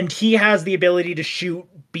 and he has the ability to shoot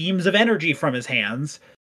beams of energy from his hands,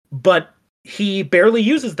 but he barely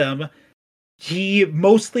uses them. He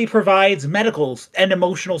mostly provides medical and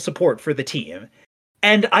emotional support for the team.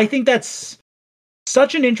 And I think that's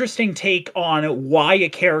such an interesting take on why a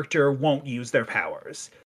character won't use their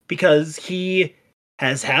powers. Because he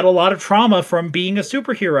has had a lot of trauma from being a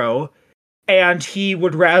superhero, and he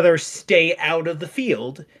would rather stay out of the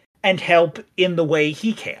field and help in the way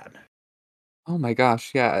he can. Oh my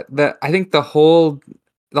gosh, yeah. I think the whole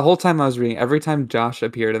time I was reading, every time Josh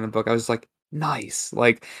appeared in the book, I was like, Nice.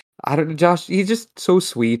 Like, I don't Josh, he's just so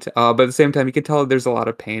sweet, but at the same time, you can tell there's a lot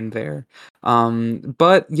of pain there.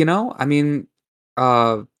 But, I mean,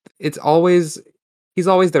 uh, it's always he's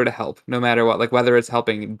always there to help no matter what, like, whether it's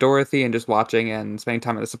helping Dorothy and just watching and spending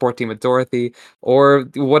time on the support team with Dorothy or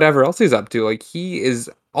whatever else he's up to, like, he is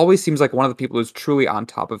always seems like one of the people who's truly on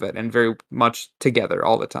top of it and very much together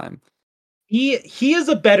all the time. He is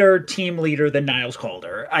a better team leader than Niles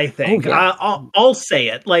Calder, I Oh, think. yeah. I'll say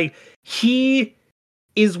it. Like he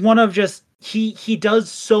is one of just he does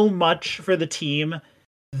so much for the team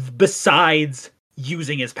besides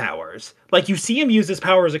using his powers. Like you see him use his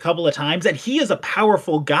powers a couple of times and he is a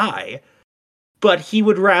powerful guy, but he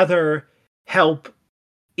would rather help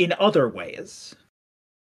in other ways.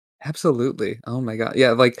 Absolutely. Oh my god.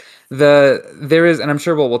 Yeah, like there is, and I'm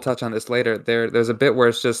sure we'll touch on this later. There's a bit where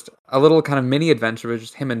it's just a little kind of mini adventure with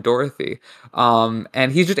just him and Dorothy.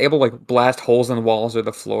 And he's just able to like blast holes in the walls or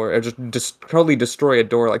the floor or just totally destroy a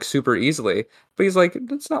door like super easily. But he's like,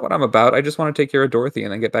 that's not what I'm about. I just want to take care of Dorothy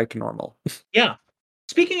and then get back to normal. Yeah.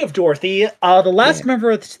 Speaking of Dorothy, the Yeah. last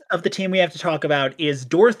member of the team we have to talk about is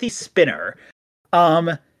Dorothy Spinner.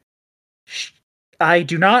 Um, sh- I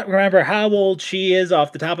do not remember how old she is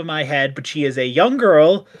off the top of my head, but she is a young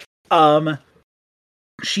girl. Um,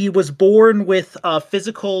 she was born with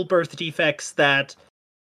physical birth defects that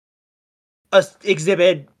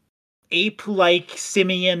exhibit ape-like,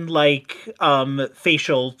 simian-like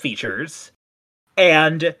facial features,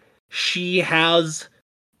 and she has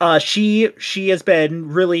she has been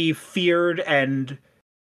really feared and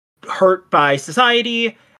hurt by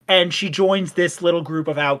society, and she joins this little group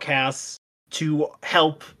of outcasts to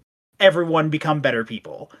help everyone become better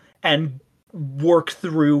people and work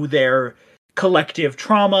through their collective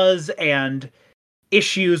traumas and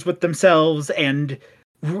issues with themselves and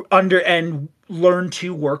learn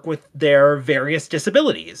to work with their various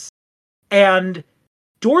disabilities. And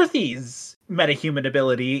Dorothy's metahuman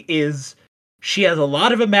ability is she has a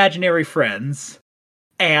lot of imaginary friends,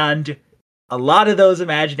 and a lot of those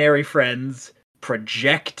imaginary friends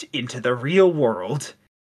project into the real world,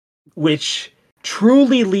 which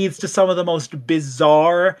truly leads to some of the most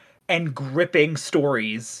bizarre and gripping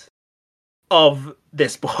stories of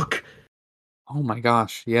this book. Oh my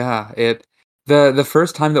gosh, yeah. The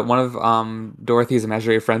first time that one of Dorothy's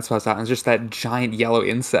imaginary friends pops out and it's just that giant yellow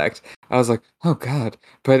insect, I was like, oh god.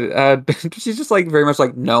 But she's just like very much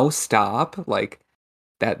like, no, stop. Like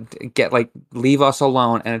that get like leave us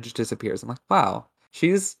alone and it just disappears. I'm like, wow,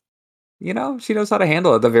 she's she knows how to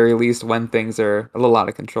handle it at the very least when things are a little out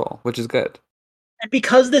of control, which is good. And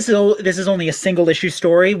because this is only a single issue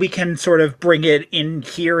story, we can sort of bring it in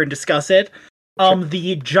here and discuss it. Sure.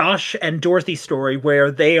 The Josh and Dorothy story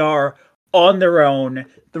where they are on their own,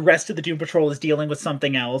 the rest of the Doom Patrol is dealing with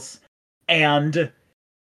something else, and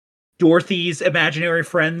Dorothy's imaginary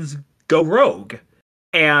friends go rogue.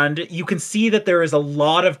 And you can see that there is a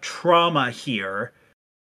lot of trauma here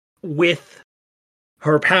with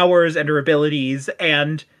her powers and her abilities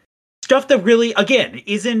and stuff that really, again,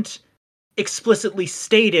 isn't explicitly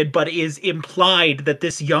stated, but is implied that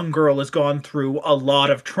this young girl has gone through a lot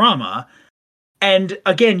of trauma. And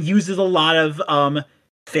again, uses a lot of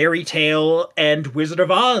fairy tale and Wizard of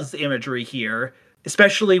Oz imagery here,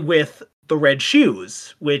 especially with the Red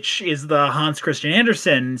Shoes, which is the Hans Christian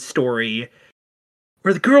Andersen story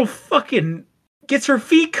where the girl fucking gets her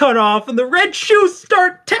feet cut off and the red shoes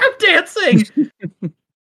start tap dancing.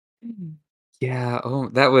 Yeah, oh,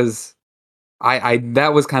 that was I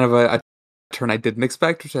that was kind of a turn I didn't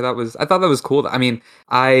expect, which I thought that was cool. I mean,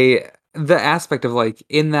 the aspect of like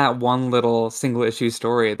in that one little single issue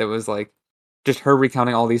story that was like just her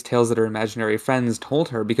recounting all these tales that her imaginary friends told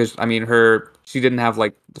her because I mean she didn't have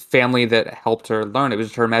like family that helped her learn. It was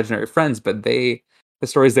just her imaginary friends, but the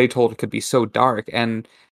stories they told could be so dark and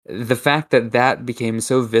the fact that that became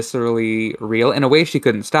so viscerally real in a way she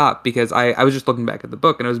couldn't stop because I was just looking back at the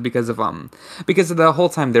book and it was because of the whole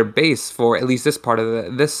time their base for at least this part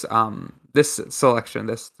of this selection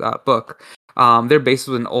this book their base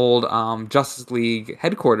was an old Justice League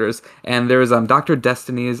headquarters and there was Dr.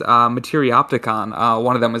 Destiny's Materiopticon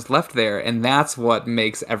one of them was left there and that's what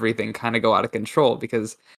makes everything kind of go out of control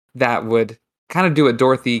because that would kind of do what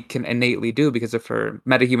Dorothy can innately do because of her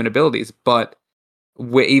metahuman abilities but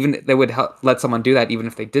even they would let someone do that even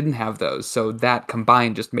if they didn't have those. So that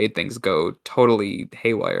combined just made things go totally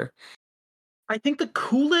haywire. I think the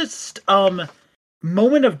coolest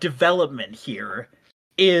moment of development here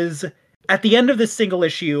is at the end of this single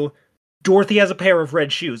issue, Dorothy has a pair of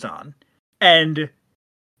red shoes on. And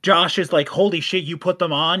Josh is like, holy shit, you put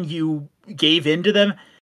them on, you gave into them.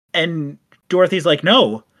 And Dorothy's like,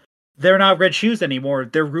 no, they're not red shoes anymore,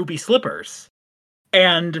 they're ruby slippers.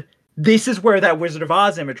 And this is where that Wizard of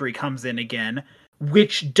Oz imagery comes in again,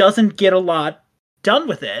 which doesn't get a lot done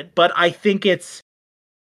with it, but I think it's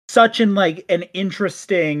such an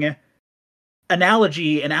interesting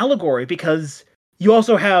analogy and allegory, because you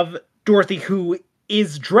also have Dorothy, who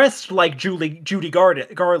is dressed like Judy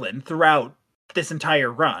Garland throughout this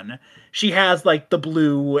entire run. She has like the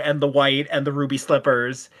blue and the white and the ruby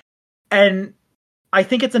slippers, and I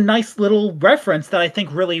think it's a nice little reference that I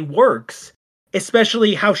think really works,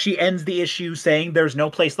 especially how she ends the issue saying there's no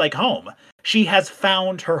place like home. She has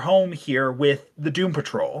found her home here with the Doom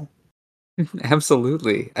Patrol.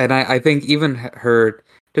 Absolutely. And I think even her,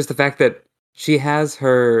 just the fact that she has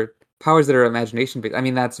her powers that are imagination based. I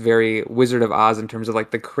mean, that's very Wizard of Oz in terms of like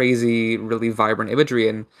the crazy, really vibrant imagery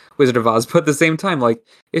in Wizard of Oz. But at the same time, like,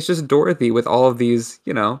 it's just Dorothy with all of these,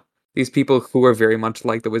 these people who are very much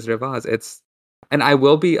like the Wizard of Oz. And I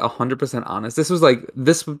will be 100% honest.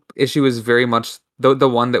 This issue is very much the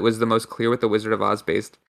one that was the most clear with the Wizard of Oz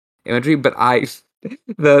based imagery. But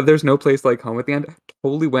there's no place like home at the end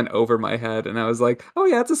totally went over my head, and I was like, oh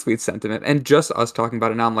yeah, it's a sweet sentiment. And just us talking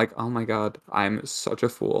about it now, I'm like, oh my god, I'm such a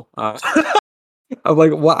fool. I'm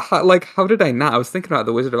like, what? How did I not? I was thinking about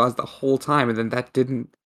the Wizard of Oz the whole time, and then that didn't.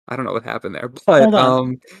 I don't know what happened there, but Hold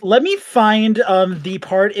on. Let me find the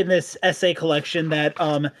part in this essay collection that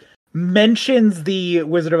mentions the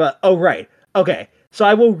Wizard of Oz. Oh right, okay. So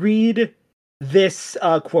I will read this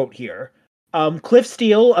quote here. Cliff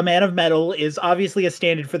Steele, a man of metal, is obviously a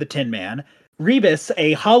stand-in for the Tin Man. Rebus,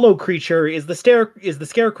 a hollow creature, is the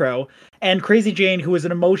Scarecrow, and Crazy Jane, who is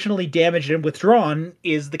an emotionally damaged and withdrawn,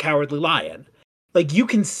 is the Cowardly Lion. Like, you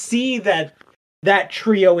can see that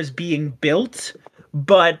trio is being built,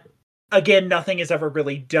 but again, nothing is ever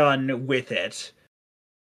really done with it.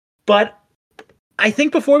 But I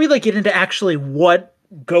think before we get into actually what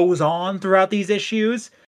goes on throughout these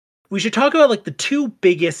issues, we should talk about the two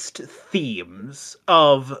biggest themes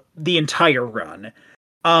of the entire run.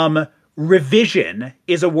 Revision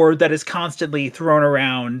is a word that is constantly thrown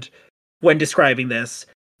around when describing this.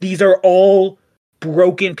 These are all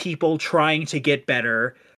broken people trying to get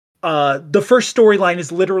better. The first storyline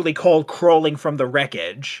is literally called Crawling from the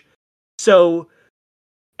Wreckage. So,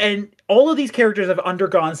 and all of these characters have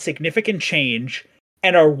undergone significant change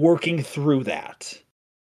and are working through that.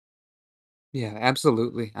 Yeah,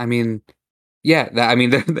 absolutely. I mean, yeah,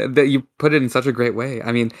 that you put it in such a great way.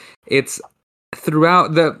 I mean, it's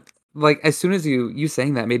throughout as soon as you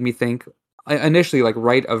saying that made me think initially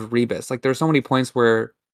right of Rebus. Like there's so many points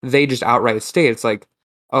where they just outright state it's like,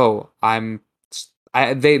 oh,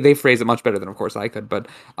 they phrase it much better than of course I could, but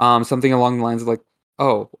something along the lines of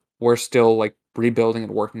oh, we're still rebuilding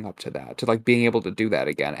and working up to that, to being able to do that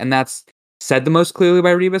again. And that's said the most clearly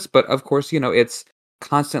by Rebus, but of course, it's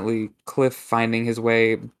constantly Cliff finding his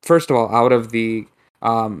way, first of all, out of the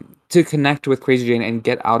to connect with Crazy Jane and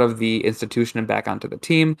get out of the institution and back onto the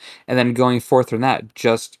team, and then going forth from that,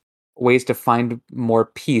 just ways to find more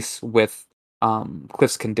peace with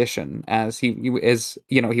Cliff's condition as he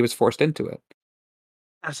was forced into it.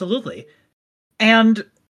 Absolutely. And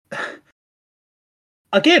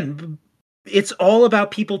again, it's all about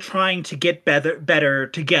people trying to get better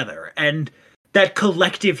together, and that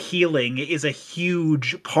collective healing is a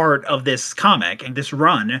huge part of this comic and this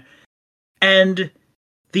run. And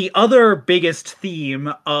the other biggest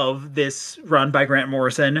theme of this run by Grant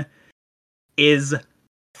Morrison is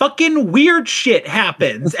fucking weird shit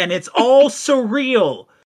happens, and it's all surreal.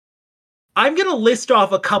 I'm gonna list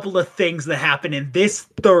off a couple of things that happen in this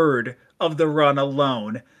third of the run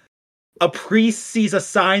alone. A priest sees a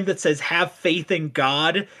sign that says "Have faith in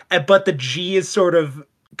God," but the G is sort of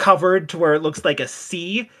covered to where it looks like a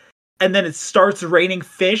C, and then it starts raining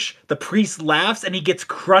fish. The priest laughs and he gets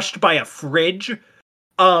crushed by a fridge.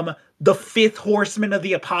 The fifth horseman of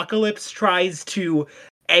the apocalypse tries to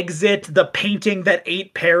exit the painting that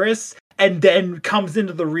ate Paris and then comes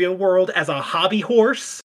into the real world as a hobby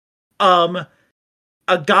horse. A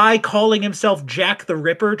guy calling himself Jack the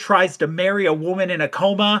Ripper tries to marry a woman in a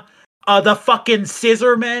coma. The fucking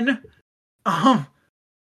Scissormen. I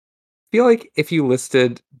feel like if you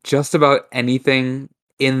listed just about anything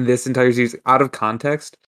in this entire series out of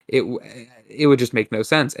context, it would just make no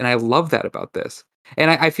sense. And I love that about this. And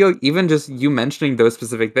I feel like even just you mentioning those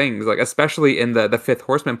specific things, especially in the fifth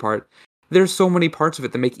horseman part, there's so many parts of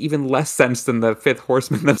it that make even less sense than the fifth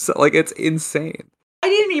horseman themselves. It's insane. I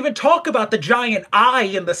didn't even talk about the giant eye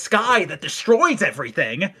in the sky that destroys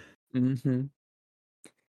everything. Mm-hmm.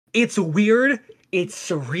 It's weird. It's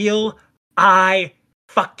surreal. I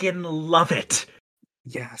fucking love it.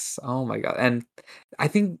 Yes. Oh my god. And I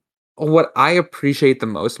think what I appreciate the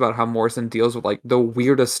most about how Morrison deals with like the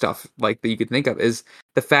weirdest stuff like that you could think of is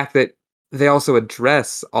the fact that they also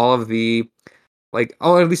address all of the like,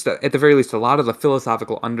 oh, at least at the very least, a lot of the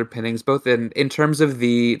philosophical underpinnings, both in terms of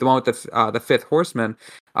the one with the Fifth Horseman.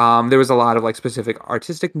 There was a lot of like specific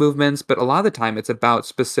artistic movements, but a lot of the time it's about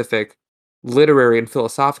specific literary and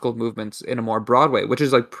philosophical movements in a more broad way, which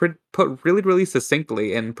is like put really really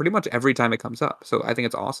succinctly and pretty much every time it comes up. So I think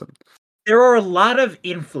it's awesome. There are a lot of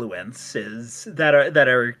influences that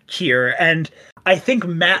are here, and I think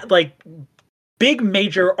like big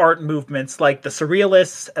major art movements like the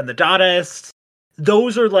Surrealists and the Dadaists,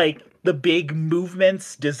 those are like the big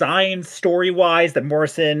movements, design story wise, that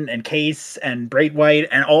Morrison and Case and Braithwaite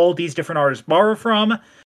and all these different artists borrow from.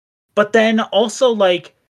 But then also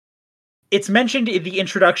like it's mentioned in the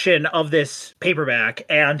introduction of this paperback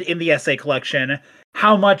and in the essay collection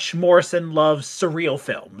how much Morrison loves surreal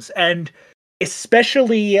films, and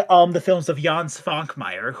especially the films of Jan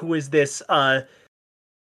Svankmajer, who is this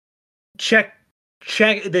Czech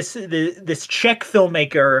this Czech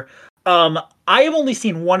filmmaker. I have only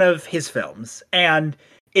seen one of his films, and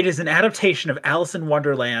it is an adaptation of Alice in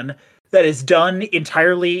Wonderland that is done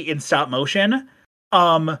entirely in stop motion.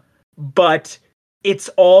 But it's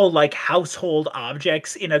all like household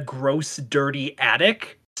objects in a gross, dirty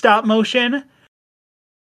attic stop motion.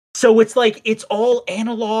 So it's like it's all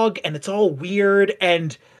analog and it's all weird,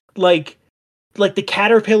 and like the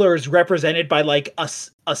caterpillar is represented by like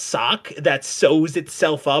a sock that sews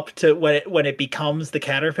itself up to when it becomes the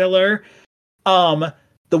caterpillar. The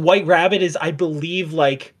white rabbit is, I believe,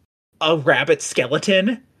 like a rabbit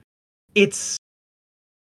skeleton. It's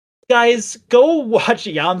Guys, go watch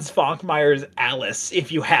Jan Svankmajer's Alice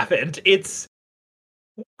if you haven't.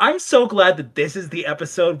 I'm so glad that this is the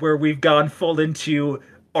episode where we've gone full into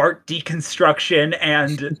art deconstruction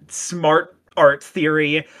and smart art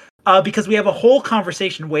theory, because we have a whole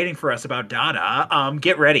conversation waiting for us about Dada.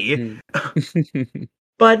 Get ready.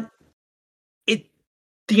 But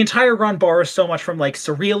the entire run borrows so much from like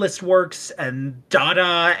surrealist works and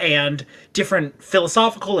Dada and different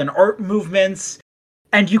philosophical and art movements,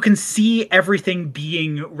 and you can see everything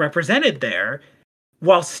being represented there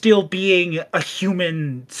while still being a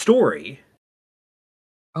human story.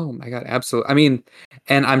 Oh my god, absolutely. I mean,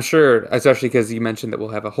 and I'm sure, especially because you mentioned that we'll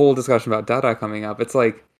have a whole discussion about Dada coming up. It's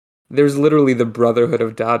like there's literally the Brotherhood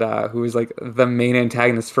of Dada, who is like the main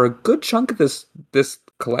antagonist for a good chunk of this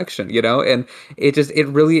collection, you know, and it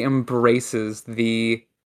really embraces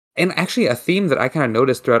and actually a theme that I kind of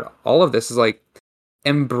noticed throughout all of this is like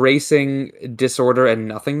embracing disorder and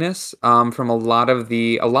nothingness from a lot of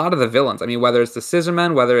the villains. I mean, whether it's the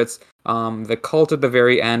Scissormen, whether it's the cult at the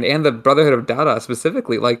very end, and the Brotherhood of Dada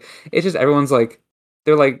specifically, like it's just everyone's like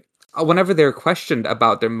they're like whenever they're questioned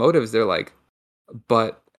about their motives, they're like,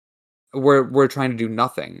 but we're trying to do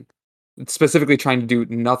nothing, specifically trying to do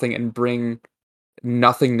nothing and bring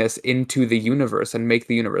nothingness into the universe and make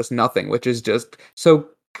the universe nothing, which is just so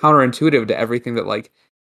counterintuitive to everything that like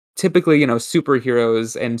typically, you know,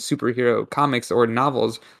 superheroes and superhero comics or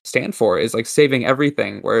novels stand for, is like saving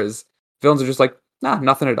everything, whereas villains are just like, nah,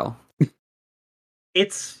 nothing at all.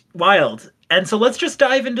 It's wild. And so let's just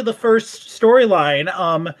dive into the first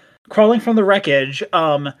storyline, Crawling from the Wreckage.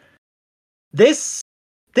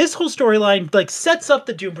 This whole storyline like sets up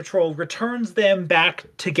the Doom Patrol, returns them back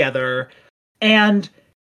together, and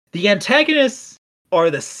the antagonists are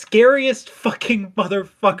the scariest fucking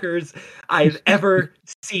motherfuckers I've ever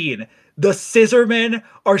seen. The Scissormen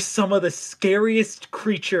are some of the scariest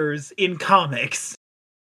creatures in comics.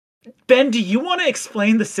 Ben, do you want to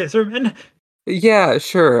explain the Scissormen? Yeah,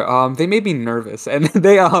 sure. They made me nervous, and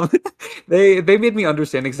they made me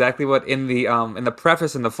understand exactly what in the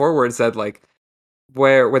preface and the foreword said, like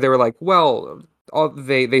where they were like, well, all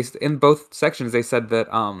they in both sections they said that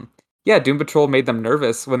yeah, Doom Patrol made them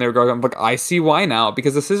nervous when they were going. I'm like, I see why now,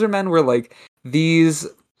 because the Scissormen were like these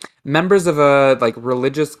members of a like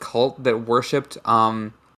religious cult that worshipped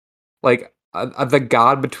like the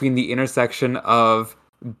god between the intersection of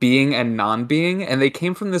being and non-being, and they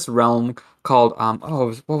came from this realm called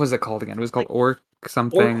oh, what was it called again? It was called Orc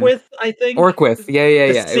something. Orquith, I think. Orquith, yeah. The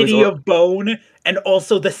It was City of Bone, and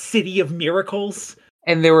also the City of Miracles.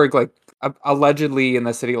 and they were like allegedly in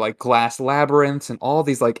the city like glass labyrinths and all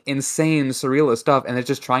these like insane surrealist stuff, and it's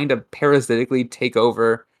just trying to parasitically take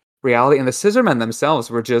over reality. And the Scissormen themselves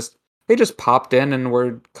were just they just popped in and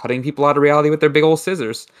were cutting people out of reality with their big old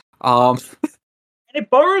scissors. And it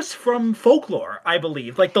borrows from folklore, I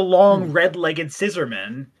believe, like the long red-legged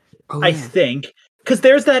Scissormen. Oh, I yeah. think, because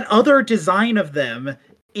there's that other design of them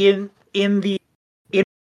in the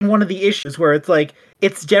one of the issues where it's like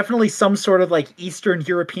it's definitely some sort of like Eastern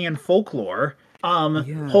European folklore.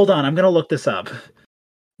 Yeah. Hold on, I'm gonna look this up.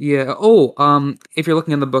 Yeah. Oh, if you're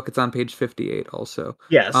looking in the book, it's on page 58 also.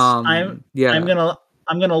 Yes, I'm Yeah,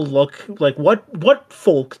 gonna look like what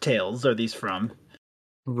folk tales are these from?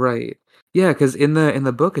 right. Yeah, because in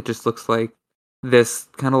the book it just looks like this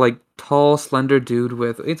kind of like tall, slender dude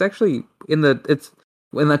with it's actually in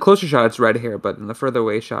the closer shot it's red hair, but in the further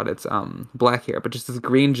away shot it's black hair, but just this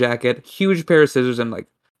green jacket, huge pair of scissors and like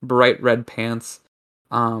bright red pants.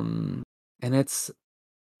 Um and it's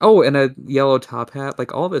oh, and a yellow top hat,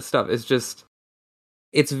 like all this stuff is just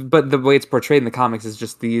it's but the way it's portrayed in the comics is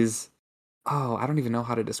just these oh, I don't even know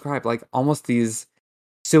how to describe, like, almost these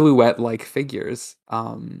silhouette-like figures,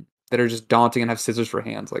 that are just daunting and have scissors for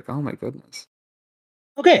hands, like, oh my goodness.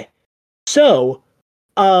 Okay, so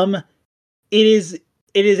um, it is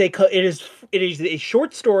it is a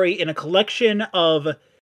short story in a collection of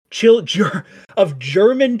of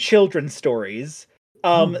German children's stories.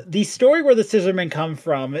 Oh. The story where the Scissormen come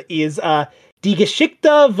from is Die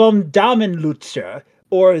Geschichte vom Damenlutscher,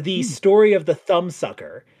 or the Hmm. story of the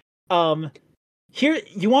thumbsucker. Um, Here,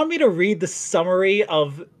 you want me to read the summary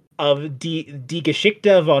of Die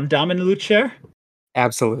Geschichte von Damenlutscher?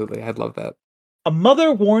 Absolutely, I'd love that. A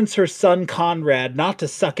mother warns her son Conrad not to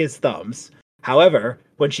suck his thumbs. However,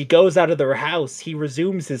 when she goes out of their house, he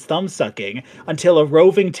resumes his thumb sucking until a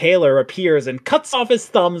roving tailor appears and cuts off his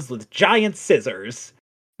thumbs with giant scissors.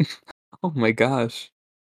 Oh my gosh.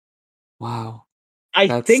 Wow. I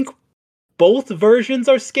That's think both versions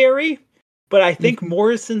are scary, but I think Mhm.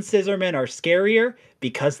 Morrison Scissormen are scarier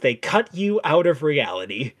because they cut you out of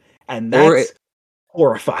reality, and Or it that's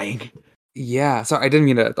horrifying. yeah, sorry, I didn't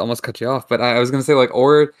mean to almost cut you off, but I was gonna say, like,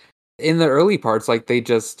 or in the early parts, like, they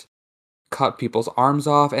just cut people's arms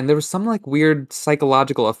off, and there was some, like, weird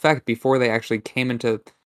psychological effect before they actually came into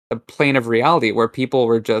the plane of reality where people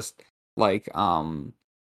were just, like,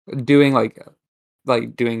 doing,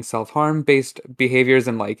 doing self-harm based behaviors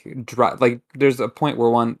and, like, there's a point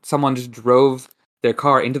where someone just drove their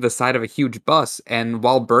car into the side of a huge bus, and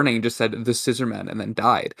while burning, just said, "The Scissorman," and then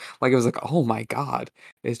died. Like, it was like, "Oh my god."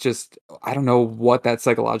 It's just I don't know what that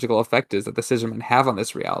psychological effect is that the Scissormen have on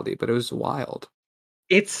this reality, but it was wild.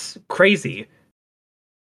 It's crazy.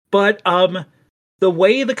 But the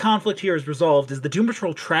way the conflict here is resolved is the Doom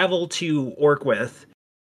Patrol travel to Orquith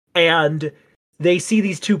and they see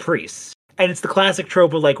these two priests. And it's the classic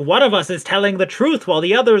trope of like one of us is telling the truth while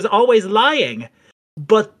the other is always lying.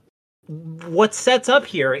 But what sets up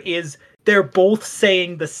here is they're both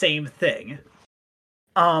saying the same thing.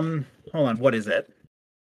 Hold on, what is it?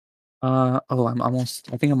 Oh,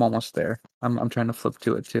 I think I'm almost there. I'm trying to flip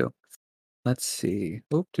to it too. Let's see.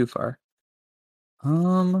 Oh, too far.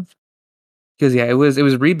 Um, because yeah, it was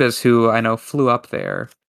Rebus who I know flew up there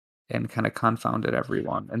and kind of confounded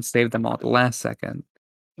everyone and saved them all at the last second.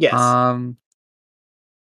 Yes. Um,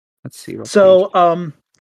 let's see what page. So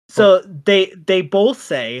Oh, they both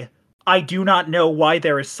say, I do not know why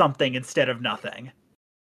there is something instead of nothing.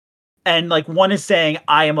 And like one is saying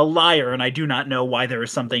I am a liar and I do not know why there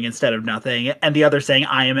is something instead of nothing, and the other saying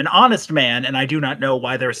I am an honest man and I do not know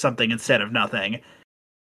why there is something instead of nothing.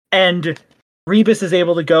 And Rebus is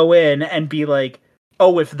able to go in and be like,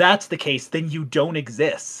 oh, if that's the case, then you don't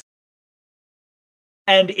exist.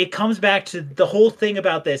 And it comes back to the whole thing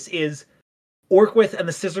about this is Orquith and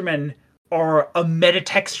the Scissormen are a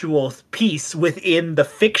metatextual piece within the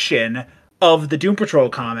fiction of the Doom Patrol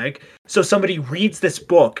comic. So somebody reads this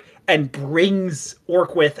book and brings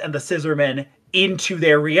Orquith and the Scissormen into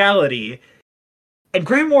their reality. And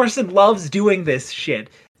Grant Morrison loves doing this shit.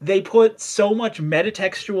 They put so much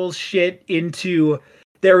metatextual shit into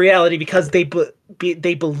their reality because they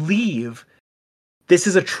believe this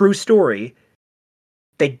is a true story.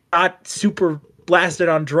 They got super blasted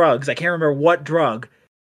on drugs. I can't remember what drug,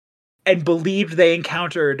 and believed they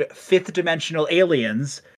encountered fifth dimensional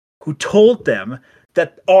aliens who told them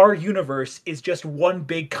that our universe is just one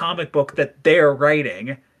big comic book that they're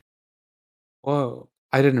writing. whoa!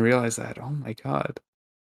 I didn't realize that. Oh my god!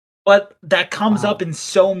 But that comes up Wow. in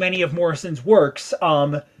so many of Morrison's works.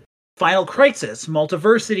 Final Crisis,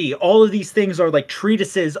 Multiversity, all of these things are like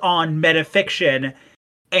treatises on metafiction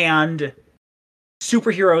and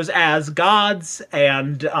superheroes as gods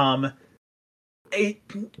and a,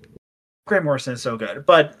 Grant Morrison is so good.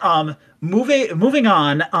 But moving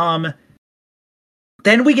on,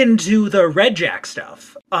 then we get into the Red Jack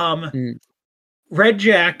stuff. Mm, Red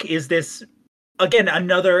Jack is this again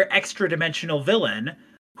another extra dimensional villain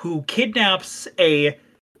who kidnaps a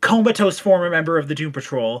comatose former member of the Doom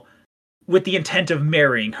Patrol with the intent of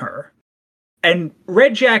marrying her. And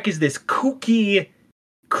Red Jack is this kooky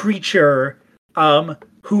creature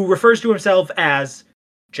who refers to himself as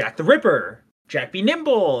Jack the Ripper, Jack Be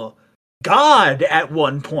Nimble, God at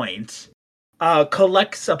one point,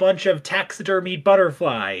 collects a bunch of taxidermied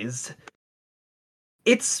butterflies.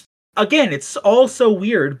 It's all so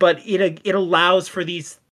weird, but it allows for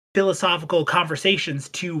these philosophical conversations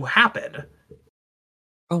to happen.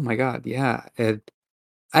 Oh my god, yeah.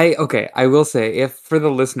 I will say, if for the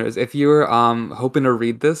listeners, if you're hoping to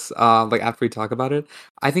read this like after we talk about it,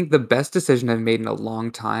 I think the best decision I've made in a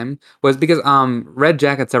long time was because Red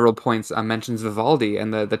Jack at several points mentions Vivaldi,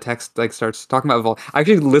 and the text like starts talking about Vivaldi. I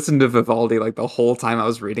actually listened to Vivaldi like the whole time I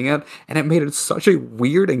was reading it, and it made it such a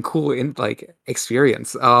weird and cool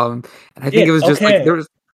experience. And I think it was just like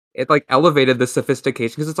it like elevated the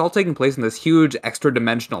sophistication because it's all taking place in this huge extra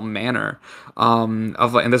dimensional manner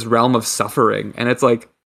of like in this realm of suffering, and it's like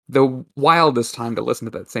the wildest time to listen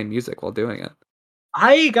to that same music while doing it.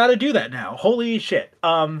 I gotta do that now. Holy shit.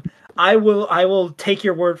 I will take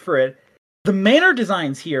your word for it. The manor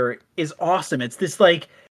designs here is awesome. It's this like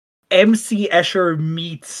MC Escher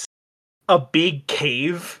meets a big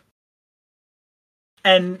cave.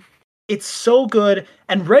 And it's so good.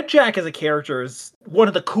 And Red Jack as a character is one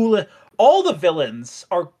of the coolest. All the villains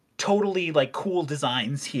are totally like cool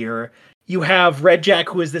designs here. You have Red Jack,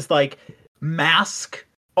 who is this like mask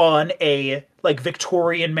on a like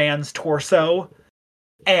Victorian man's torso,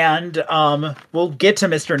 and we'll get to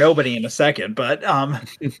Mr. Nobody in a second, but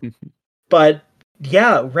but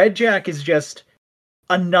yeah, Red Jack is just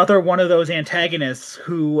another one of those antagonists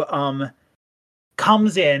who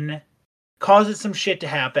comes in, causes some shit to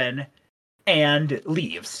happen, and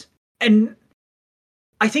leaves. And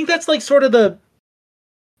I think that's like sort of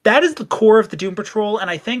that is the core of the Doom Patrol, and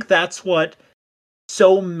I think that's what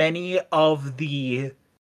so many of the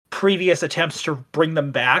previous attempts to bring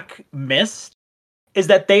them back missed, is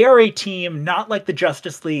that they are a team not like the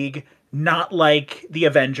Justice League, not like the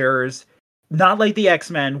Avengers, not like the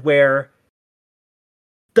X-Men, where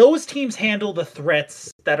those teams handle the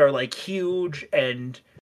threats that are like huge and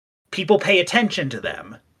people pay attention to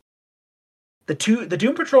them. The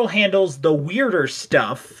Doom Patrol handles the weirder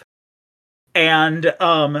stuff and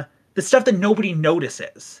the stuff that nobody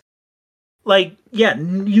notices. Like, yeah,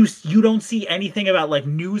 you don't see anything about like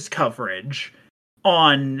news coverage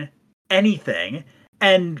on anything,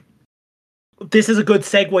 and this is a good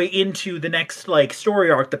segue into the next like story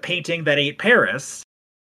arc, the painting that ate Paris.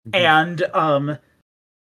 And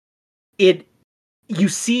you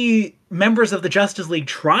see members of the Justice League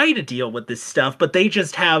try to deal with this stuff, but they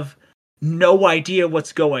just have no idea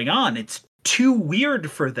what's going on. It's too weird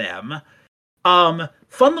for them.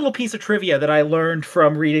 Fun little piece of trivia that I learned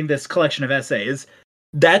from reading this collection of essays.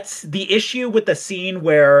 That's the issue with the scene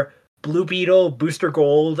where Blue Beetle, Booster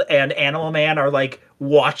Gold, and Animal Man are like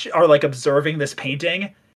observing this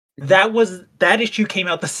painting. That issue came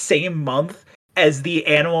out the same month as the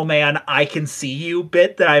Animal Man I Can See You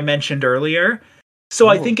bit that I mentioned earlier. So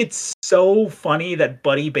I think it's so funny that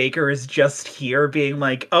Buddy Baker is just here being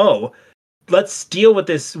like, oh, let's deal with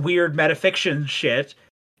this weird metafiction shit,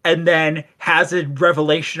 and then has a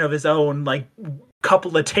revelation of his own like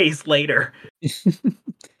couple of days later.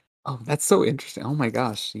 Oh, that's so interesting. Oh my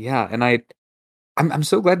gosh. Yeah. And I'm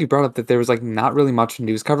so glad you brought up that there was like not really much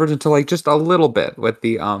news coverage until like just a little bit with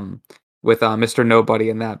the with Mr. Nobody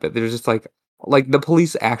and that, but there's just like the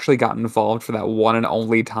police actually got involved for that one and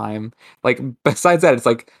only time. Like besides that, it's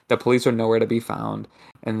like the police are nowhere to be found,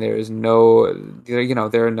 and there's no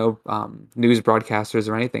there are no news broadcasters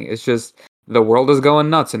or anything. It's just the world is going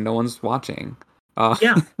nuts and no one's watching.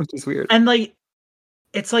 Yeah, which is weird. And like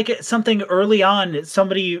it's like something early on,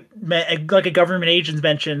 somebody like a government agent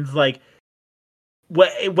mentions like,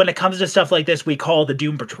 when it comes to stuff like this, we call the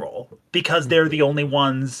Doom Patrol because they're the only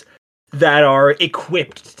ones that are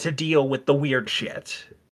equipped to deal with the weird shit.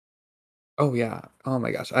 Oh yeah. Oh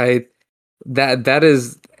my gosh. That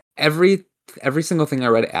is every single thing I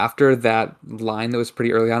read after that line that was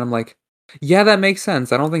pretty early on. I'm like, yeah, that makes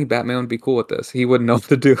sense. I don't think Batman would be cool with this. He wouldn't know what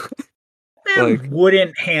to do. Man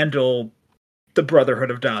wouldn't handle the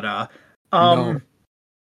Brotherhood of Dada. No.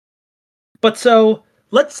 But so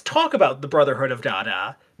let's talk about the Brotherhood of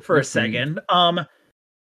Dada for a second.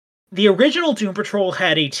 The original Doom Patrol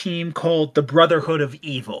had a team called the Brotherhood of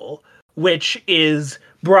Evil, which is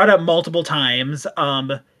brought up multiple times.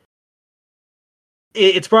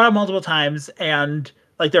 It's brought up multiple times, and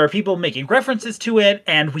like there are people making references to it,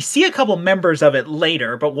 and we see a couple members of it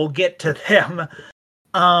later, but we'll get to them.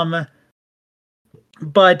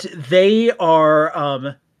 But they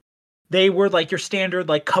are they were like your standard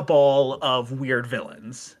like cabal of weird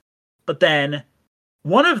villains. But then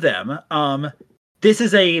one of them, this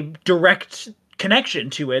is a direct connection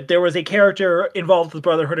to it, there was a character involved with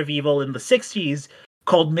Brotherhood of Evil in the 60s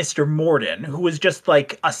called Mr. Morden, who was just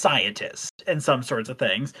like a scientist and some sorts of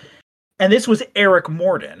things. And this was Eric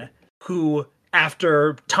Morden, who,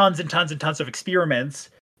 after tons and tons and tons of experiments,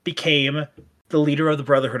 became the leader of the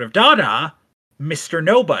Brotherhood of Dada, Mr.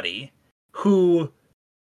 Nobody, who,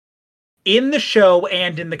 in the show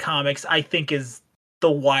and in the comics, I think is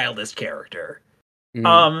the wildest character.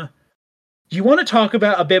 Mhm. You want to talk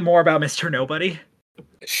about a bit more about Mr. Nobody?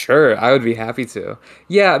 Sure, I would be happy to.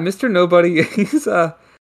 Yeah, Mr. Nobody, he's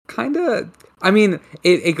kind of. I mean,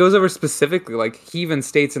 it goes over specifically. Like he even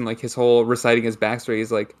states in like his whole reciting his backstory.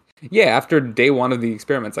 He's like, yeah, after day one of the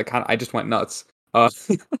experiments, I just went nuts.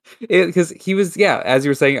 Because he was, yeah, as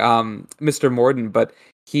you were saying, Mr. Morden, but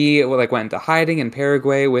he well, like went into hiding in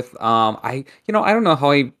Paraguay with I don't know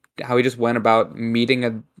how he just went about meeting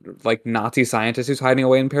a like Nazi scientist who's hiding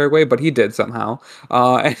away in Paraguay, but he did somehow.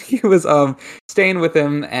 And he was staying with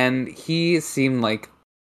him, and he seemed like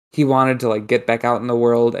he wanted to like get back out in the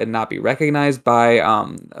world and not be recognized by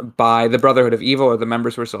the Brotherhood of Evil or the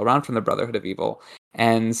members who were still around from the Brotherhood of Evil.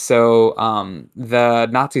 And so the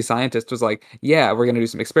Nazi scientist was like, "Yeah, we're gonna do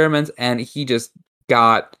some experiments," and he just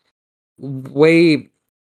got way.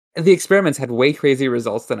 The experiments had way crazier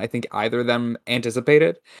results than I think either of them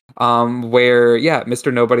anticipated. Where yeah,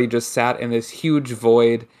 Mr. Nobody just sat in this huge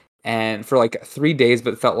void and for like 3 days,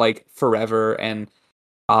 but felt like forever. And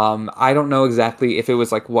I don't know exactly if it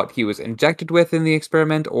was like what he was injected with in the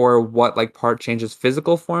experiment or what like part changed his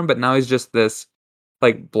physical form, but now he's just this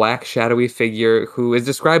like black shadowy figure who is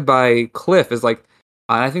described by Cliff as like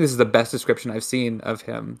I think this is the best description I've seen of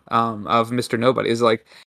him, of Mr. Nobody. Is like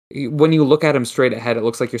when you look at him straight ahead, it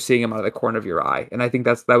looks like you're seeing him out of the corner of your eye, and I think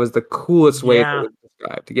that was the coolest way that Yeah. it was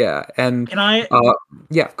described. Yeah, and Can I uh,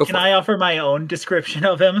 yeah, go can for it. I offer my own description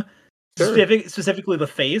of him? Sure. Specifically the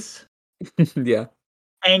face. Yeah.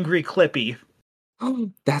 Angry Clippy.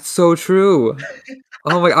 That's so true.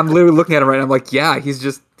 Oh my! I'm literally looking at him right now. I'm like, yeah, he's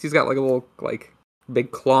got like a little like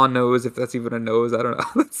big claw nose, if that's even a nose. I don't know.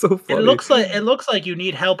 That's so funny. It looks like you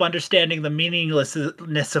need help understanding the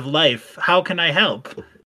meaninglessness of life. How can I help?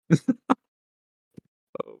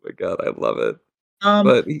 Oh my god, I love it. Um,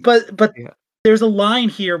 But but yeah. there's a line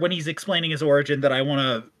here when he's explaining his origin that I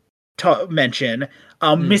want to mention.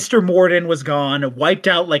 Mm. Mr. Morden was gone, wiped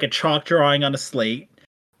out like a chalk drawing on a slate.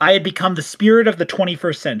 I had become the spirit of the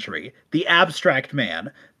 21st century, the abstract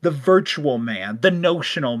man, the virtual man, the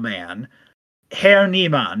notional man, Herr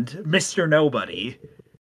Niemand, Mr. Nobody,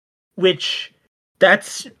 which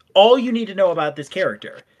that's all you need to know about this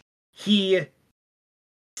character. He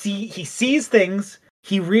he sees things,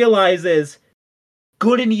 he realizes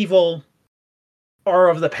good and evil are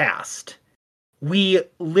of the past. We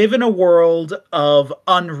live in a world of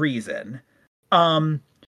unreason. Um,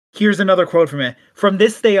 Here's another quote from it. From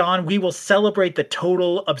this day on, we will celebrate the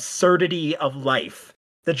total absurdity of life,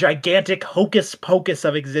 the gigantic hocus pocus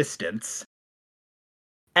of existence.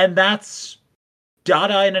 And that's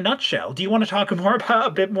Dada in a nutshell. Do you want to talk a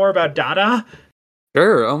bit more about Dada?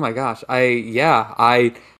 Sure. Oh my gosh.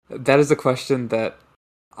 I that is a question that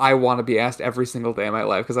I want to be asked every single day of my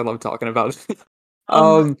life because I love talking about it. Um,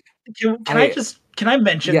 um I can I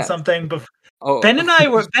mention yeah. something before Oh Ben and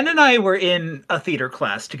I were in a theater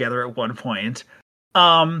class together at one point.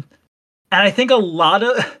 Um, and I think a lot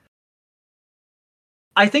of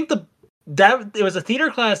I think the that it was a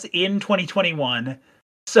theater class in 2021.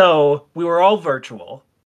 So we were all virtual.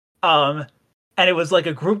 Um, and it was like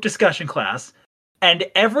a group discussion class, and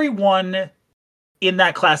everyone in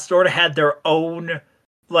that class sort of had their own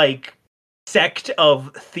like sect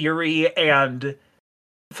of theory and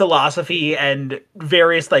philosophy and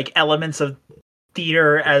various like elements of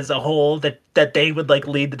theater as a whole that they would like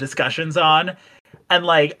lead the discussions on. And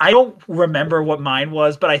like I don't remember what mine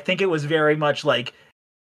was, but I think it was very much like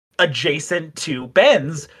adjacent to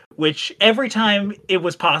Ben's, which every time it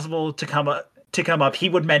was possible to come up, he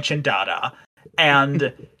would mention Dada,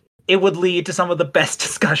 and it would lead to some of the best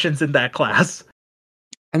discussions in that class.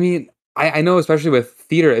 I mean, I know especially with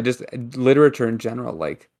theater, it just literature in general,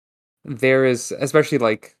 like there is especially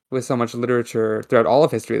like with so much literature throughout all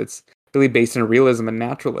of history that's really based in realism and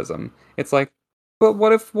naturalism. It's like, but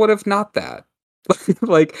what if not that?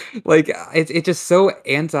 like it's just so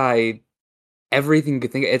anti everything you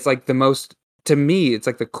could think. It's like the most to me, it's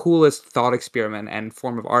like the coolest thought experiment and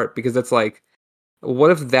form of art because it's like,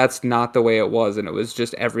 what if that's not the way it was and it was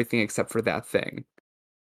just everything except for that thing?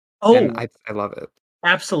 And Oh, I love it.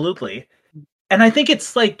 absolutely. And I think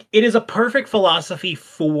it's like it is a perfect philosophy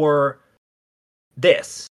for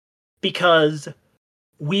this because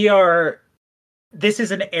we are this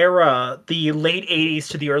is an era, the late 80s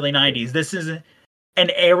to the early 90s. This is an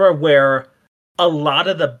era where a lot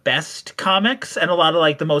of the best comics and a lot of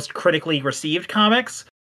like the most critically received comics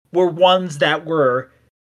were ones that were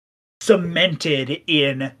cemented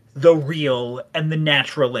in the real and the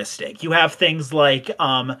naturalistic. You have things like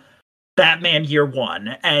Batman Year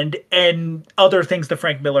One and other things that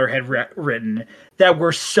Frank Miller had written that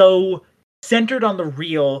were so centered on the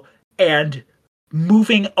real and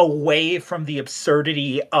moving away from the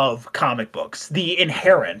absurdity of comic books, the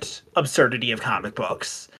inherent absurdity of comic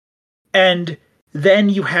books. And then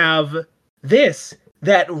you have this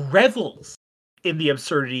that revels in the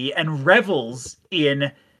absurdity and revels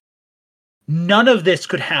in none of this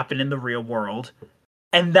could happen in the real world.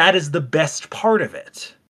 And that is the best part of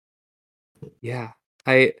it. Yeah.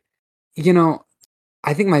 I you know,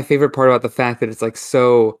 I think my favorite part about the fact that it's like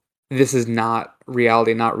so this is not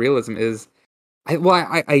reality, not realism is I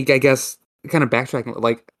guess kind of backtracking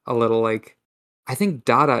like a little like I think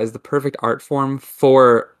Dada is the perfect art form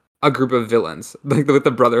for a group of villains like with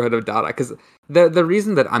the Brotherhood of Dada because the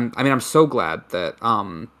reason that I'm so glad that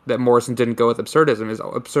that Morrison didn't go with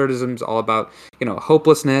absurdism's all about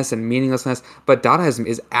hopelessness and meaninglessness, but Dadaism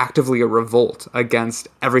is actively a revolt against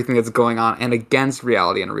everything that's going on and against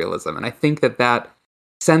reality and realism, and I think that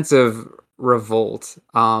sense of revolt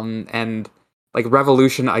and like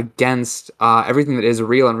revolution against everything that is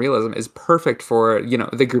real and realism is perfect for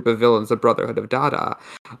the group of villains, the Brotherhood of Dada.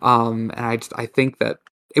 And I think that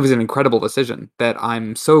it was an incredible decision that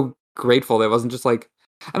I'm so grateful that it wasn't just like,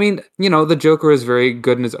 I mean, the Joker is very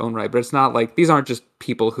good in his own right, but it's not like these aren't just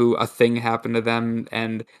people who a thing happened to them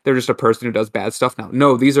and they're just a person who does bad stuff now.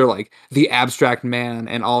 No, these are like the abstract man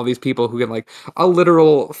and all these people who get like a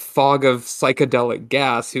literal fog of psychedelic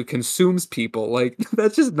gas who consumes people. Like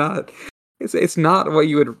that's just not. It's not what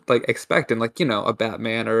you would like expect in like a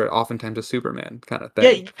Batman or oftentimes a Superman kind of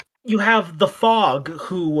thing. Yeah, you have the Fog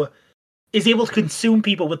who is able to consume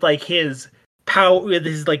people with like his power, with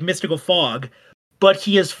his like mystical fog, but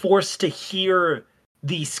he is forced to hear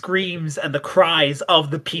the screams and the cries of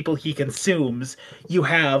the people he consumes. You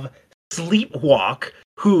have Sleepwalk,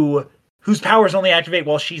 whose powers only activate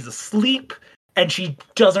while she's asleep, and she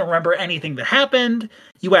doesn't remember anything that happened.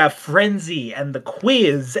 You have Frenzy and the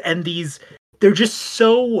Quiz, and they're just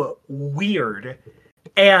so weird.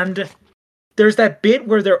 And there's that bit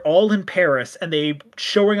where they're all in Paris and they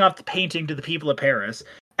showing off the painting to the people of Paris,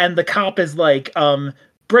 and the cop is like,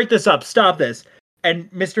 break this up, stop this.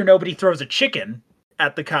 And Mr. Nobody throws a chicken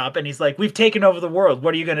at the cop and he's like, we've taken over the world,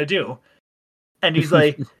 what are you gonna do? And he's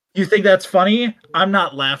like, you think that's funny? I'm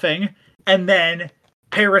not laughing. And then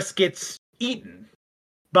Paris gets eaten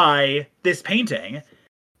by this painting,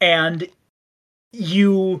 and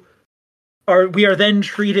we are then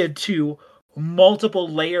treated to multiple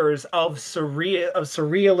layers of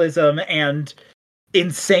surrealism and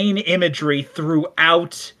insane imagery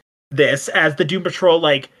throughout this as the Doom Patrol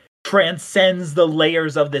like transcends the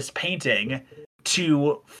layers of this painting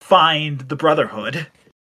to find the Brotherhood.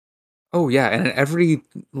 Oh yeah, and in every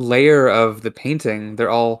layer of the painting, they're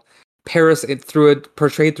all portrayed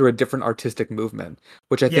through a different artistic movement,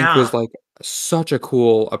 which I think was like such a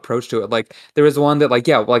cool approach to it. Like there was one that like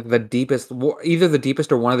like the deepest, either the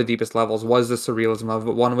deepest or one of the deepest levels was the surrealism of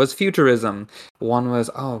it. One was futurism. One was,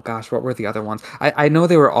 oh gosh, what were the other ones? I know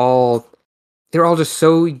they were all just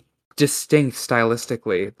so distinct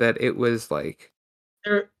stylistically that it was like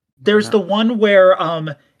there's the one where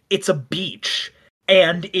it's a beach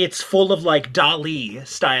and it's full of like Dali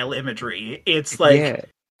style imagery. It's like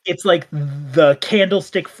it's like the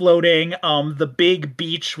candlestick floating, the big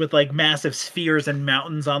beach with like massive spheres and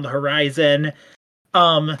mountains on the horizon.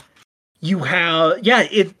 You have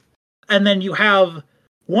and then you have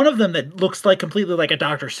one of them that looks like completely like a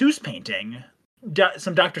Dr. Seuss painting,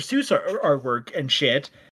 some Dr. Seuss artwork and shit.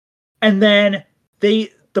 And then the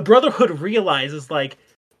Brotherhood realizes like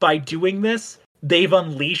by doing this, they've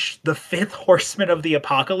unleashed the fifth horseman of the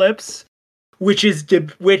apocalypse, which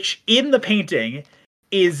in the painting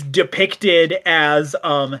is depicted as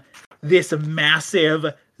this massive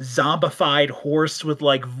zombified horse with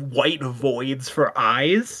like white voids for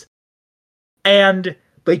eyes. And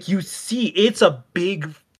like you see, it's a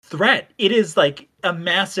big threat. It is like a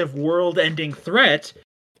massive world-ending threat.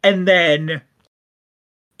 And then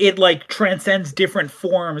it like transcends different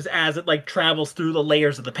forms as it like travels through the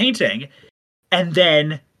layers of the painting. And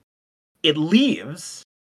then it leaves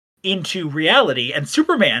into reality, and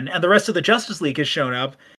Superman and the rest of the Justice League has shown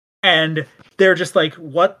up, and they're just like,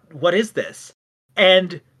 what is this?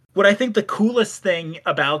 And what I think the coolest thing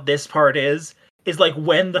about this part is like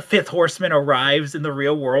when the fifth horseman arrives in the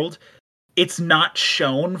real world, it's not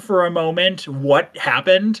shown for a moment what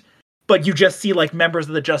happened, but you just see like members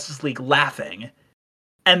of the Justice League laughing.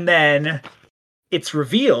 And then it's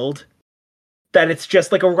revealed that it's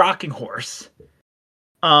just like a rocking horse.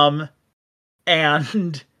 Um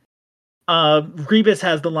and Rebus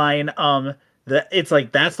has the line, that it's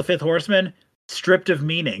like, that's the fifth horseman, stripped of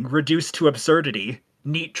meaning, reduced to absurdity.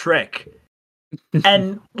 Neat trick.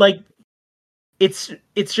 And like it's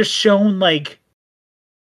just shown like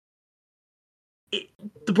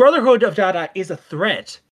the Brotherhood of Dada is a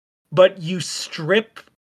threat, but you strip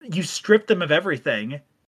them of everything.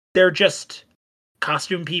 They're just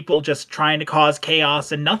costume people just trying to cause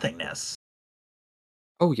chaos and nothingness.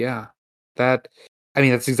 Oh yeah. That I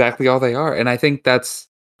mean that's exactly all they are. And I think that's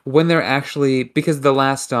when they're actually because the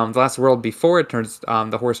last world before it turns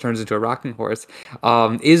the horse turns into a rocking horse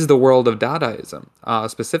is the world of Dadaism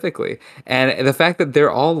specifically. And the fact that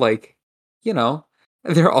they're all like, you know,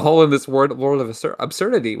 they're all in this world of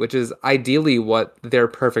absurdity, which is ideally what their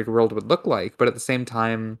perfect world would look like, but at the same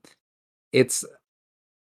time it's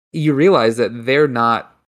you realize that they're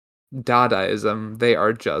not Dadaism, they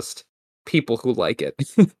are just people who like it.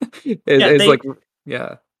 Yeah, It's like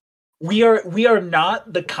yeah. we are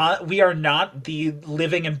not the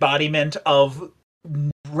living embodiment of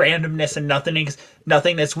randomness and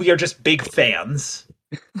nothingness. We are just big fans.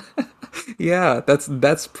 Yeah,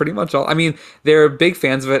 that's pretty much all. I mean, they're big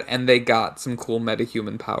fans of it and they got some cool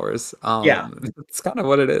metahuman powers. Yeah. It's kind of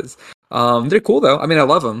what it is. They're cool though. I mean, I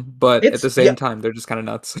love them, but at It's the yeah, same time, they're just kind of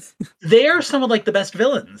nuts. they are some of like the best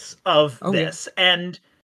villains of Oh yeah. this. And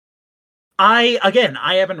I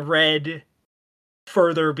haven't read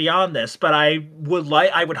further beyond this, but I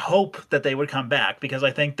would hope that they would come back because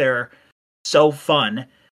I think they're so fun.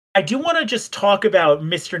 I do want to just talk about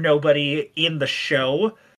Mr. Nobody in the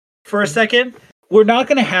show for a Mhm. second. We're not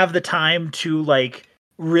going to have the time to like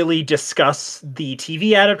really discuss the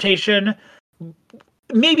TV adaptation.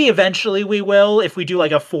 Maybe eventually we will if we do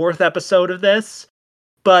like a fourth episode of this,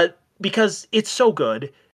 but because it's so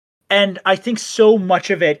good. And I think so much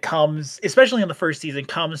of it comes, especially in the first season,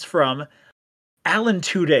 comes from Alan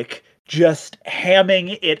Tudyk just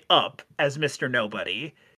hamming it up as Mr.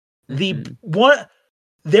 Nobody. The Mhm. one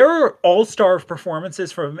There are all-star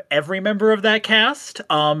performances from every member of that cast.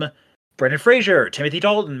 Brendan Fraser, Timothy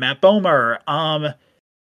Dalton, Matt Bomer.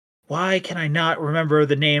 Why can I not remember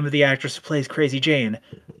the name of the actress who plays Crazy Jane?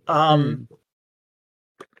 Um, Mm.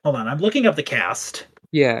 Hold on, I'm looking up the cast.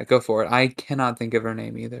 Yeah, go for it. I cannot think of her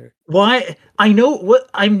name either. Why I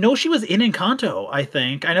know she was in Encanto, I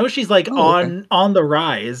think. I know she's like Oh, okay. on the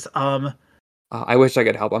rise. I wish I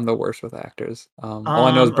could help. I'm the worst with actors. All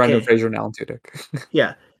I know is Brendan Okay. Fraser and Alan Tudyk.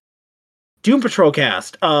 Yeah. Doom Patrol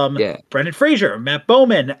cast. Yeah. Brendan Fraser, Matt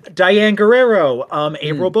Bowman, Diane Guerrero,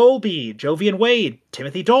 April Mm. Bowlby, Jovian Wade,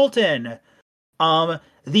 Timothy Dalton,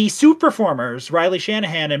 the suit performers, Riley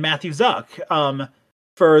Shanahan and Matthew Zuck,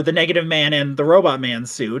 for the Negative Man and the Robot Man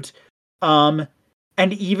suit. And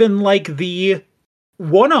even like the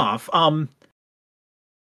one-off.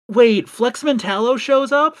 Wait, Flex Mentallo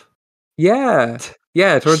shows up? Yeah.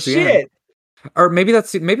 Yeah, towards the end. Shit. Or maybe I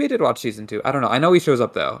did watch season 2. I don't know. I know he shows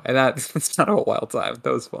up though, and that's not a wild time.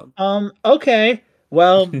 That was fun. Okay.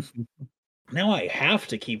 Well, now I have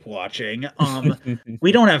to keep watching.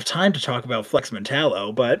 We don't have time to talk about Flex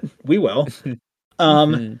Mentallo, but we will.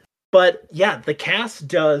 Um, Mhm. but yeah, the cast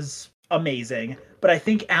does amazing. But I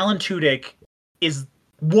think Alan Tudyk is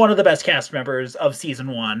one of the best cast members of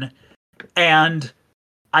season one, and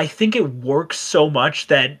I think it works so much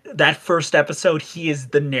that that first episode he is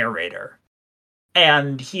the narrator,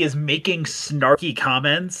 and he is making snarky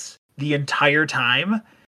comments the entire time,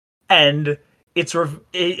 and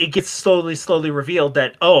it gets slowly revealed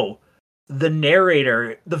that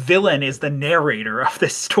the villain is the narrator of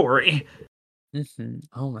this story. Mhm.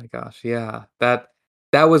 Oh my gosh, yeah. That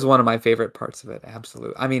was one of my favorite parts of it,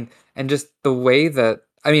 absolute. I mean, and just the way that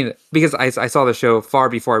I mean, because I saw the show far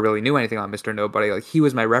before I really knew anything on Mr. Nobody, like, he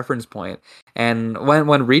was my reference point, and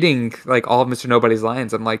when reading, like, all of Mr. Nobody's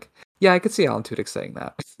lines, I'm like, "Yeah, I could see Alan Tudyk saying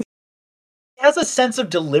that." It has a sense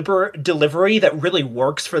of delivery that really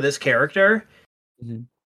works for this character. Mhm.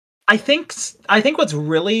 I think what's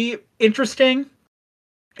really interesting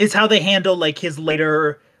is how they handle like his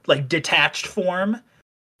later like detached form.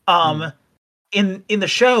 Mm. Um in the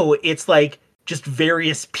show, it's like just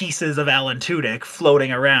various pieces of Alan Tudyk floating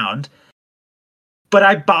around. But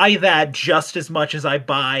I buy that just as much as I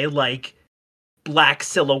buy like black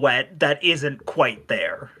silhouette that isn't quite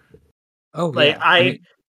there. Oh, Like yeah. I I mean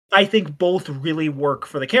I think both really work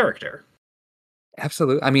for the character.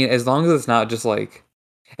 absolutely. I mean, as long as it's not just, like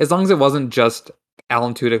as long as it wasn't just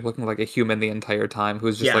Alan Tudyk looking like a human the entire time,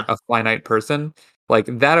 who's just Yeah. like a finite person. Like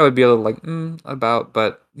that, I would be a little like about,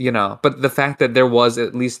 but but the fact that there was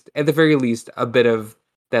at least, at the very least, a bit of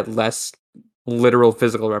that less literal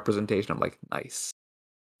physical representation. I'm like, nice.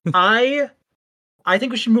 I I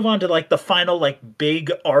think we should move on to like the final like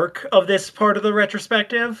big arc of this part of the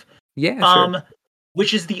retrospective. Yeah, sure. Um,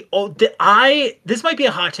 which is I this might be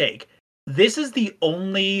a hot take. This is the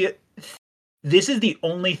only this is the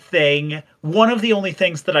only thing, one of the only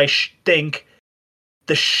things that think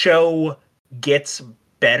the show gets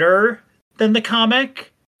better than the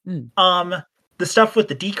comic. Mm. The stuff with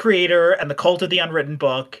the D Creator and the Cult of the Unwritten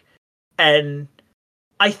Book, and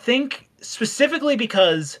I think specifically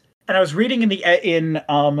because, and I was reading in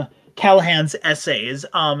Callahan's essays,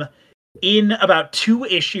 in about 2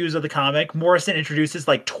 issues of the comic, Morrison introduces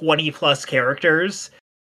like 20 plus characters,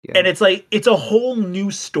 Yeah. and it's like it's a whole new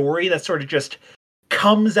story that sort of just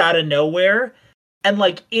comes out of nowhere, and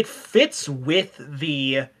like it fits with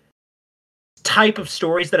the type of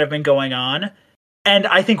stories that have been going on. And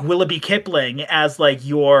I think Willoughby Kipling as like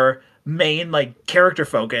your main like character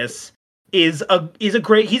focus is a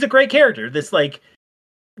great character. This like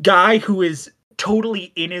guy who is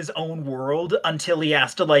totally in his own world until he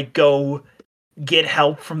has to like go get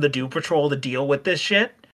help from the Doom Patrol to deal with this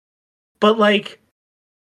shit. But like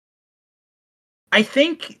I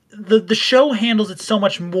think the show handles it so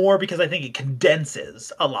much more because I think it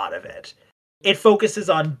condenses a lot of it. It focuses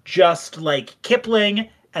on just like Kipling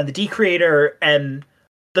and the D Creator and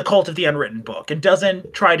the Cult of the Unwritten Book, and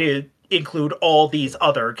doesn't try to include all these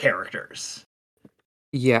other characters.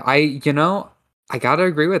 Yeah, I gotta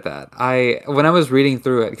agree with that. When I was reading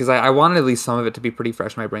through it, because I wanted at least some of it to be pretty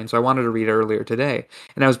fresh in my brain, so I wanted to read it earlier today.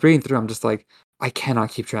 And I was reading through, I'm just like, I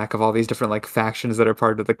cannot keep track of all these different like factions that are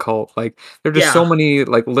part of the cult. Like there are just so Yeah. many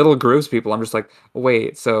like little groups of people. I'm just like,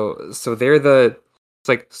 wait, so they're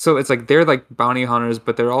it's like they're like bounty hunters,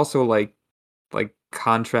 but they're also like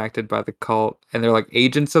contracted by the cult, and they're like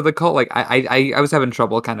agents of the cult. Like I was having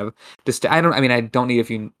trouble kind of just I don't need, if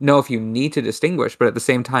you need to distinguish, but at the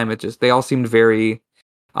same time it just, they all seemed very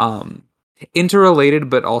interrelated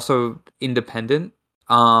but also independent.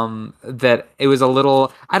 That it was a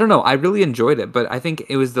little, I don't know, I really enjoyed it, but I think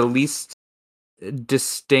it was the least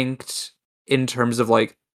distinct in terms of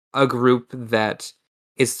like a group that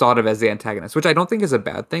is thought of as the antagonist, which I don't think is a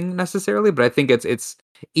bad thing necessarily, but I think it's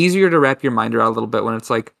easier to wrap your mind around a little bit when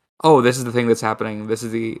it's like, oh, this is the thing that's happening.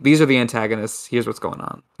 These are the antagonists. Here's what's going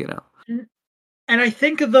on. And I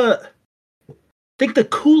think the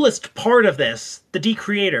coolest part of this, the D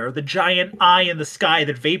Creator, the giant eye in the sky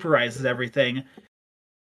that vaporizes everything,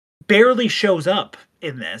 barely shows up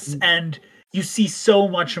in this, and you see so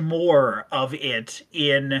much more of it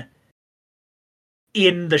in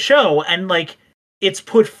the show, and like it's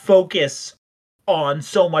put focus on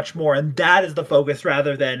so much more, and that is the focus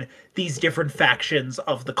rather than these different factions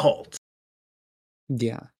of the cult.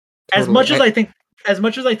 Yeah, As totally. much as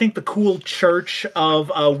I think the cool church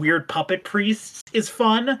of weird puppet priests is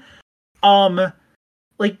fun,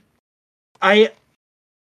 like I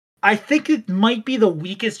I think it might be the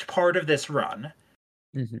weakest part of this run.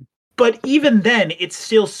 Mhm. But even then, it's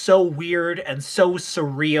still so weird and so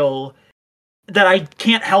surreal that I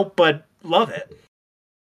can't help but love it.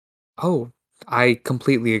 Oh, I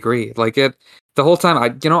completely agree. Like it the whole time. I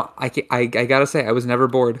gotta say, I was never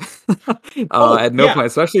bored. Oh, At no yeah. point,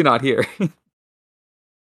 especially not here.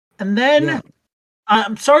 And Yeah. then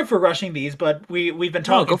I'm sorry for rushing these, but we've been No,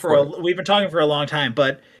 talking go for it. we've been talking for a long time,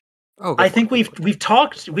 but Oh, go I for think it. Go for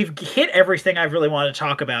it. we've hit everything I really wanted to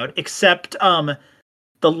talk about except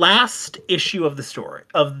the last issue of the story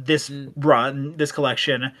of this Mm, run, this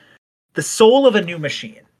collection, The Soul of a New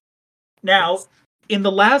Machine. Now, yes. in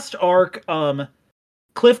the last arc,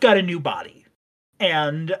 Cliff got a new body,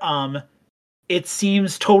 and it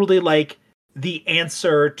seems totally like the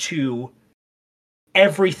answer to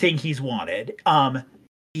everything he's wanted.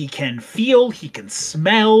 He can feel, he can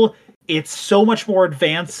smell. It's so much more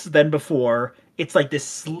advanced than before. It's like this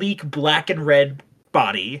sleek black and red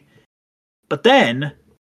body. But then,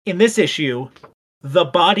 in this issue, the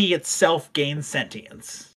body itself gains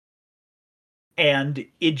sentience and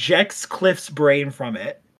ejects Cliff's brain from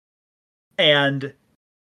it, and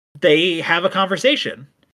they have a conversation.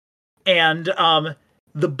 And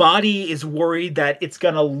the body is worried that it's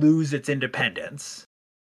gonna lose its independence,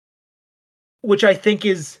 which I think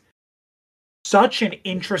is such an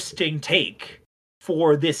interesting take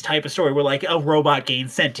for this type of story where like a robot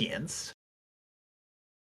gains sentience.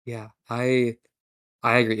 Yeah, I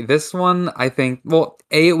agree. This one, I think, well,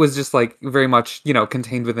 it was just like very much,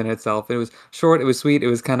 contained within itself. It was short, it was sweet, it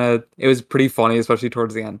was pretty funny, especially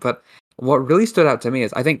towards the end. But what really stood out to me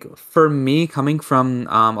is I think for me, coming from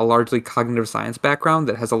a largely cognitive science background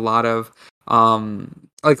that has a lot of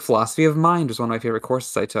like philosophy of mind was one of my favorite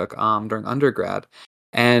courses I took during undergrad.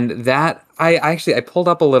 And that I actually I pulled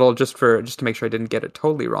up a little just to make sure I didn't get it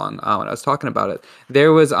totally wrong when I was talking about it.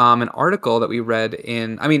 There was an article that we read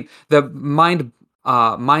in, I mean, the mind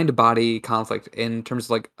body conflict in terms of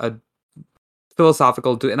like a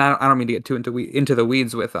philosophical, and I don't mean to get too into the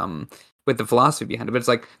weeds with the philosophy behind it, but it's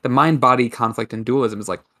like the mind body conflict and dualism is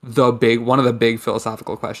like the big one of the big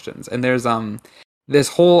philosophical questions. And there's this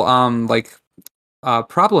whole like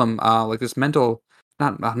problem, like this mental,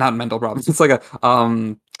 not mental problems. It's like a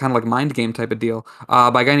kind of like mind game type of deal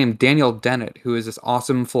by a guy named Daniel Dennett, who is this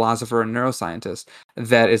awesome philosopher and neuroscientist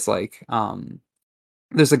that is like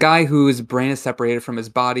there's a guy whose brain is separated from his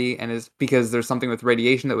body, and is because there's something with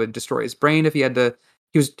radiation that would destroy his brain if he had to.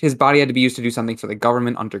 His body had to be used to do something for the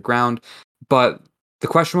government underground. But the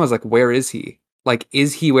question was like, where is he? Like,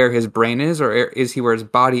 is he where his brain is, or is he where his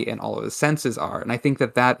body and all of his senses are? And I think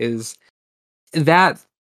that is that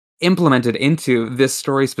implemented into this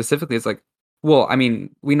story specifically is like, well, I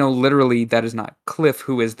mean, we know literally that is not Cliff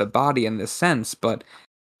who is the body in this sense, but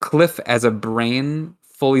Cliff as a brain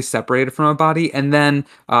fully separated from a body, and then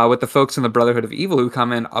with the folks in the Brotherhood of Evil who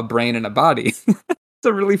come in, a brain and a body. It's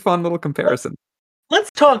a really fun little comparison. Let's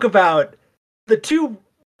talk about the two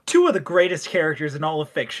of the greatest characters in all of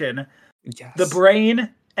fiction, the Yes. Brain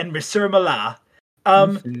and Monsieur Mallah.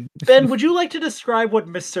 Mhm. Ben, would you like to describe what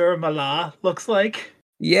Monsieur Mallah looks like?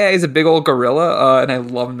 Yeah, he's a big old gorilla, and I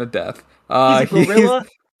love him to death. He's a He's gorilla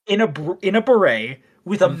in a beret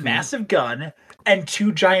with a mhm. massive gun and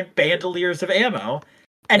two giant bandoliers of ammo,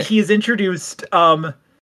 and Eh, he is introduced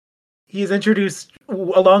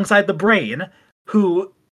alongside the Brain,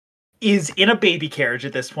 who is in a baby carriage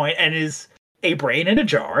at this point and is a brain in a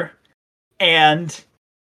jar. And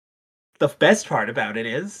the best part about it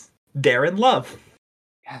is they're in love.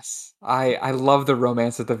 yes, I love the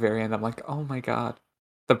romance at the very end. I'm like, oh my god,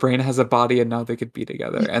 the brain has a body, and now they could be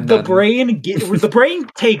together. And then, The brain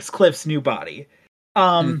takes Cliff's new body.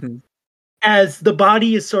 Um, mhm. as the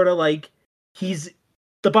body is sort of like he's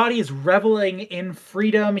the body is reveling in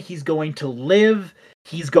freedom. He's going to live.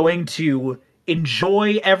 He's going to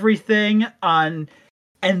enjoy everything on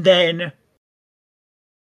and then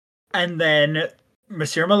and then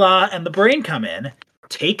Monsieur Mallah and the Brain come in,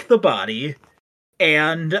 take the body,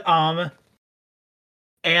 and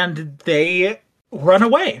they run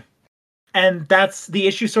away. And that's the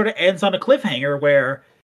issue sort of ends on a cliffhanger where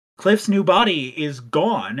Cliff's new body is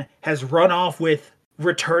gone, has run off with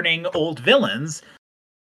returning old villains,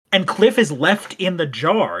 and Cliff is left in the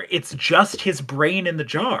jar. It's just his brain in the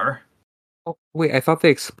jar. Oh, wait, I thought they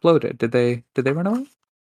exploded. Did they run away?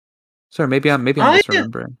 Sorry, maybe I'm I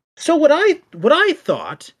misremembering. so what I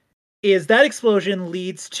thought is that explosion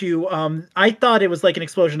leads to I thought it was like an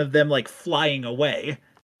explosion of them like flying away.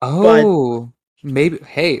 But Oh, maybe.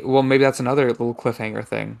 Hey, well, maybe that's another little cliffhanger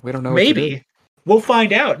thing. We don't know what to do. maybe we'll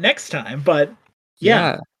find out next time. But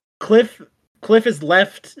yeah, Yeah. Cliff Cliff is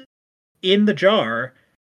left in the jar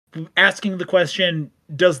asking the question,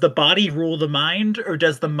 does the body rule the mind or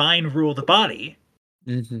does the mind rule the body?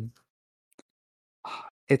 hmm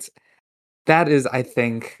It's that is, I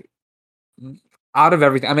think, out of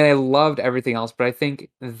everything. I mean, I loved everything else, but I think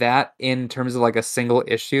that in terms of like a single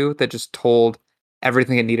issue that just told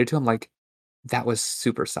everything it needed to, I'm like, that was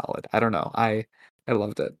super solid. I don't know. I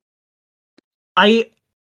loved it. I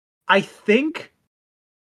I think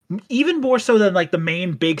even more so than like the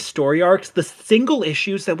main big story arcs, the single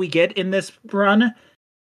issues that we get in this run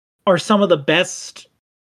are some of the best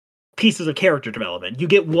pieces of character development. You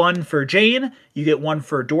get one for Jane, you get one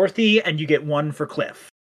for Dorothy, and you get one for Cliff.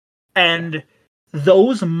 Yeah. And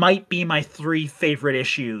those might be my three favorite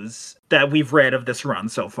issues that we've read of this run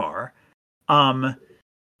so far. Um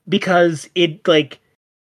because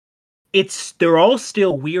they're all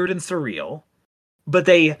still weird and surreal, but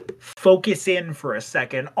they focus in for a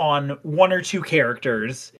second on one or two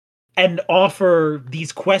characters and offer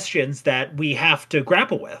these questions that we have to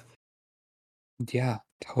grapple with. Yeah,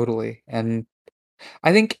 totally. And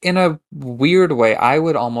I think in a weird way, I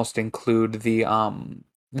would almost include the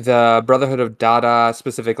Brotherhood of Dada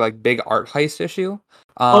specific like big art heist issue.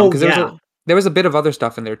 Oh Because yeah. there was a bit of other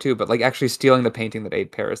stuff in there too, but like actually stealing the painting that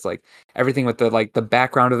ate Paris, like everything with the like the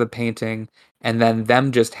background of the painting, and then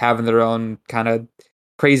them just having their own kind of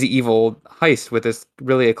crazy evil heist with this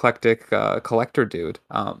really eclectic collector dude.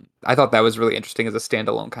 I thought that was really interesting as a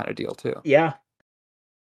standalone kind of deal too. Yeah.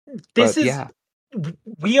 This But is yeah.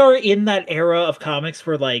 we are in that era of comics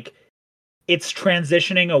where like it's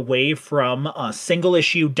transitioning away from single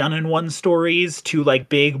issue done in one stories to like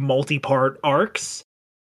big multi-part arcs.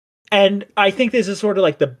 And I think this is sort of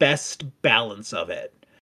like the best balance of it,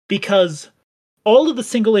 because all of the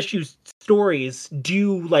single issue stories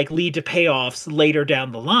do like lead to payoffs later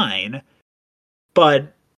down the line,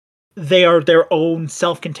 but they are their own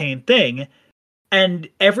self-contained thing, and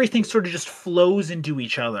everything sort of just flows into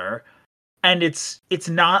each other. And it's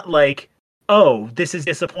not like, oh, this is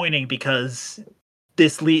disappointing because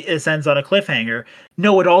this ends on a cliffhanger.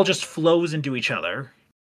 No, it all just flows into each other.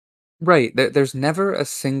 Right. There's never a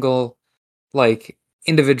single like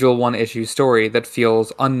individual one issue story that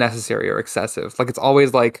feels unnecessary or excessive. Like it's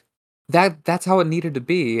always like that's how it needed to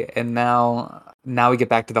be, and now we get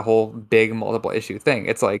back to the whole big multiple issue thing.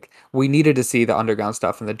 It's like we needed to see the underground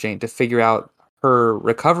stuff and the Jane to figure out her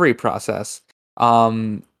recovery process.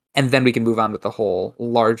 And then we can move on with the whole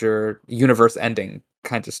larger universe ending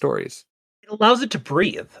kinds of stories. It allows it to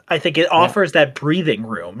breathe. I think it Yeah. offers that breathing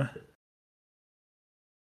room.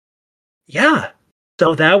 Yeah.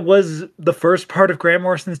 So that was the first part of Grant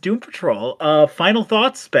Morrison's Doom Patrol. Final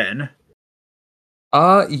thoughts, Ben?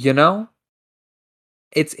 You know,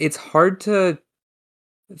 it's hard to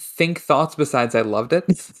think thoughts besides I loved it.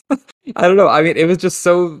 I don't know. I mean, it was just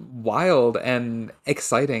so wild and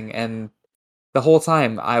exciting, and the whole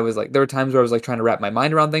time I was like, there were times where I was like trying to wrap my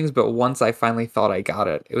mind around things, but once I finally thought I got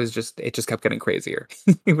it, it just kept getting crazier,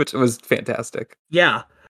 which was fantastic. Yeah.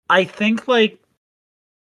 I think like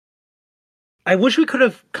I wish we could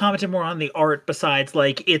have commented more on the art besides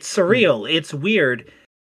like it's surreal, it's weird,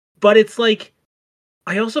 but it's like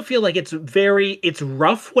I also feel like it's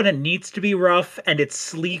rough when it needs to be rough and it's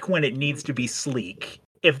sleek when it needs to be sleek,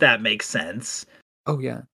 if that makes sense. Oh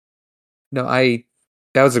yeah. No, I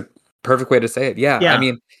that was a perfect way to say it. Yeah. I Yeah.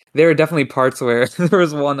 mean, there are definitely parts where there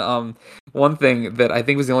was one thing that I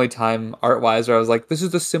think was the only time art-wise where I was like, this is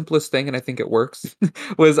the simplest thing and I think it works.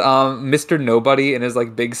 Was Mr. Nobody in his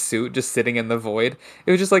like big suit just sitting in the void.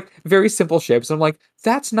 It was just like very simple shapes. I'm like,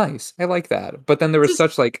 that's nice. I like that. But then there was Just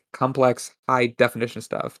such like complex high definition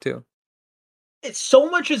stuff too. it's so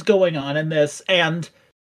much is going on in this, and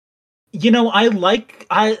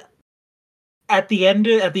I at the end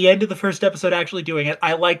of the first episode actually doing it,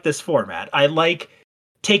 I like this format. I like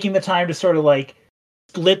taking the time to sort of like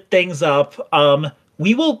split things up.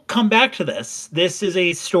 We will come back to this. This is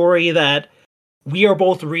a story that we are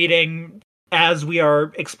both reading as we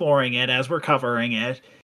are exploring it, as we're covering it.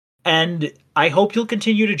 And I hope you'll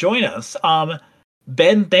continue to join us.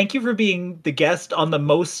 Ben, thank you for being the guest on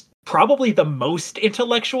probably the most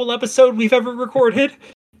intellectual episode we've ever recorded.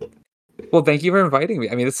 Well, thank you for inviting me.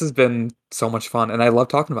 I mean, this has been so much fun and I love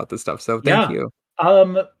talking about this stuff. So thank Yeah. you.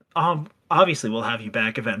 Um, Obviously we'll have you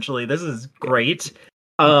back eventually. This is great.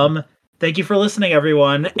 Mhm. Thank you for listening,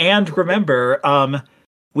 everyone. And remember,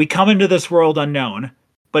 we come into this world unknown,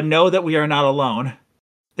 but know that we are not alone.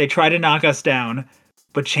 They try to knock us down,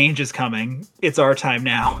 but change is coming. It's our time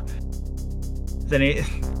now.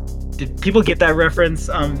 Did people get that reference?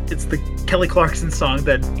 It's the Kelly Clarkson song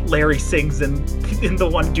that Larry sings in the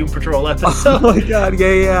one Doom Patrol episode. Oh my god,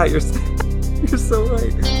 yeah, you're so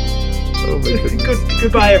right. Oh my goodness.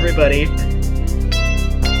 Goodbye, everybody.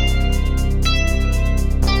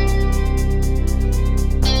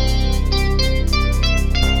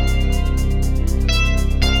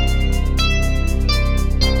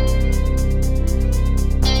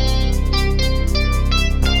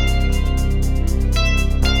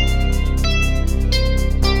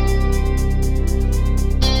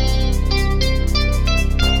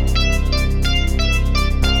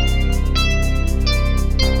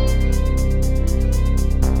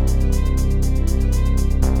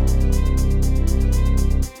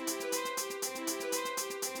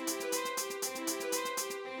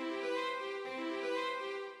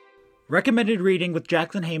 Recommended Reading with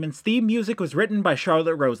Jackson Heyman's theme music was written by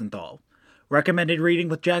Charlotte Rosenthal. Recommended Reading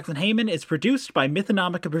with Jackson Heyman is produced by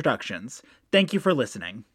Mythonomica Productions. Thank you for listening.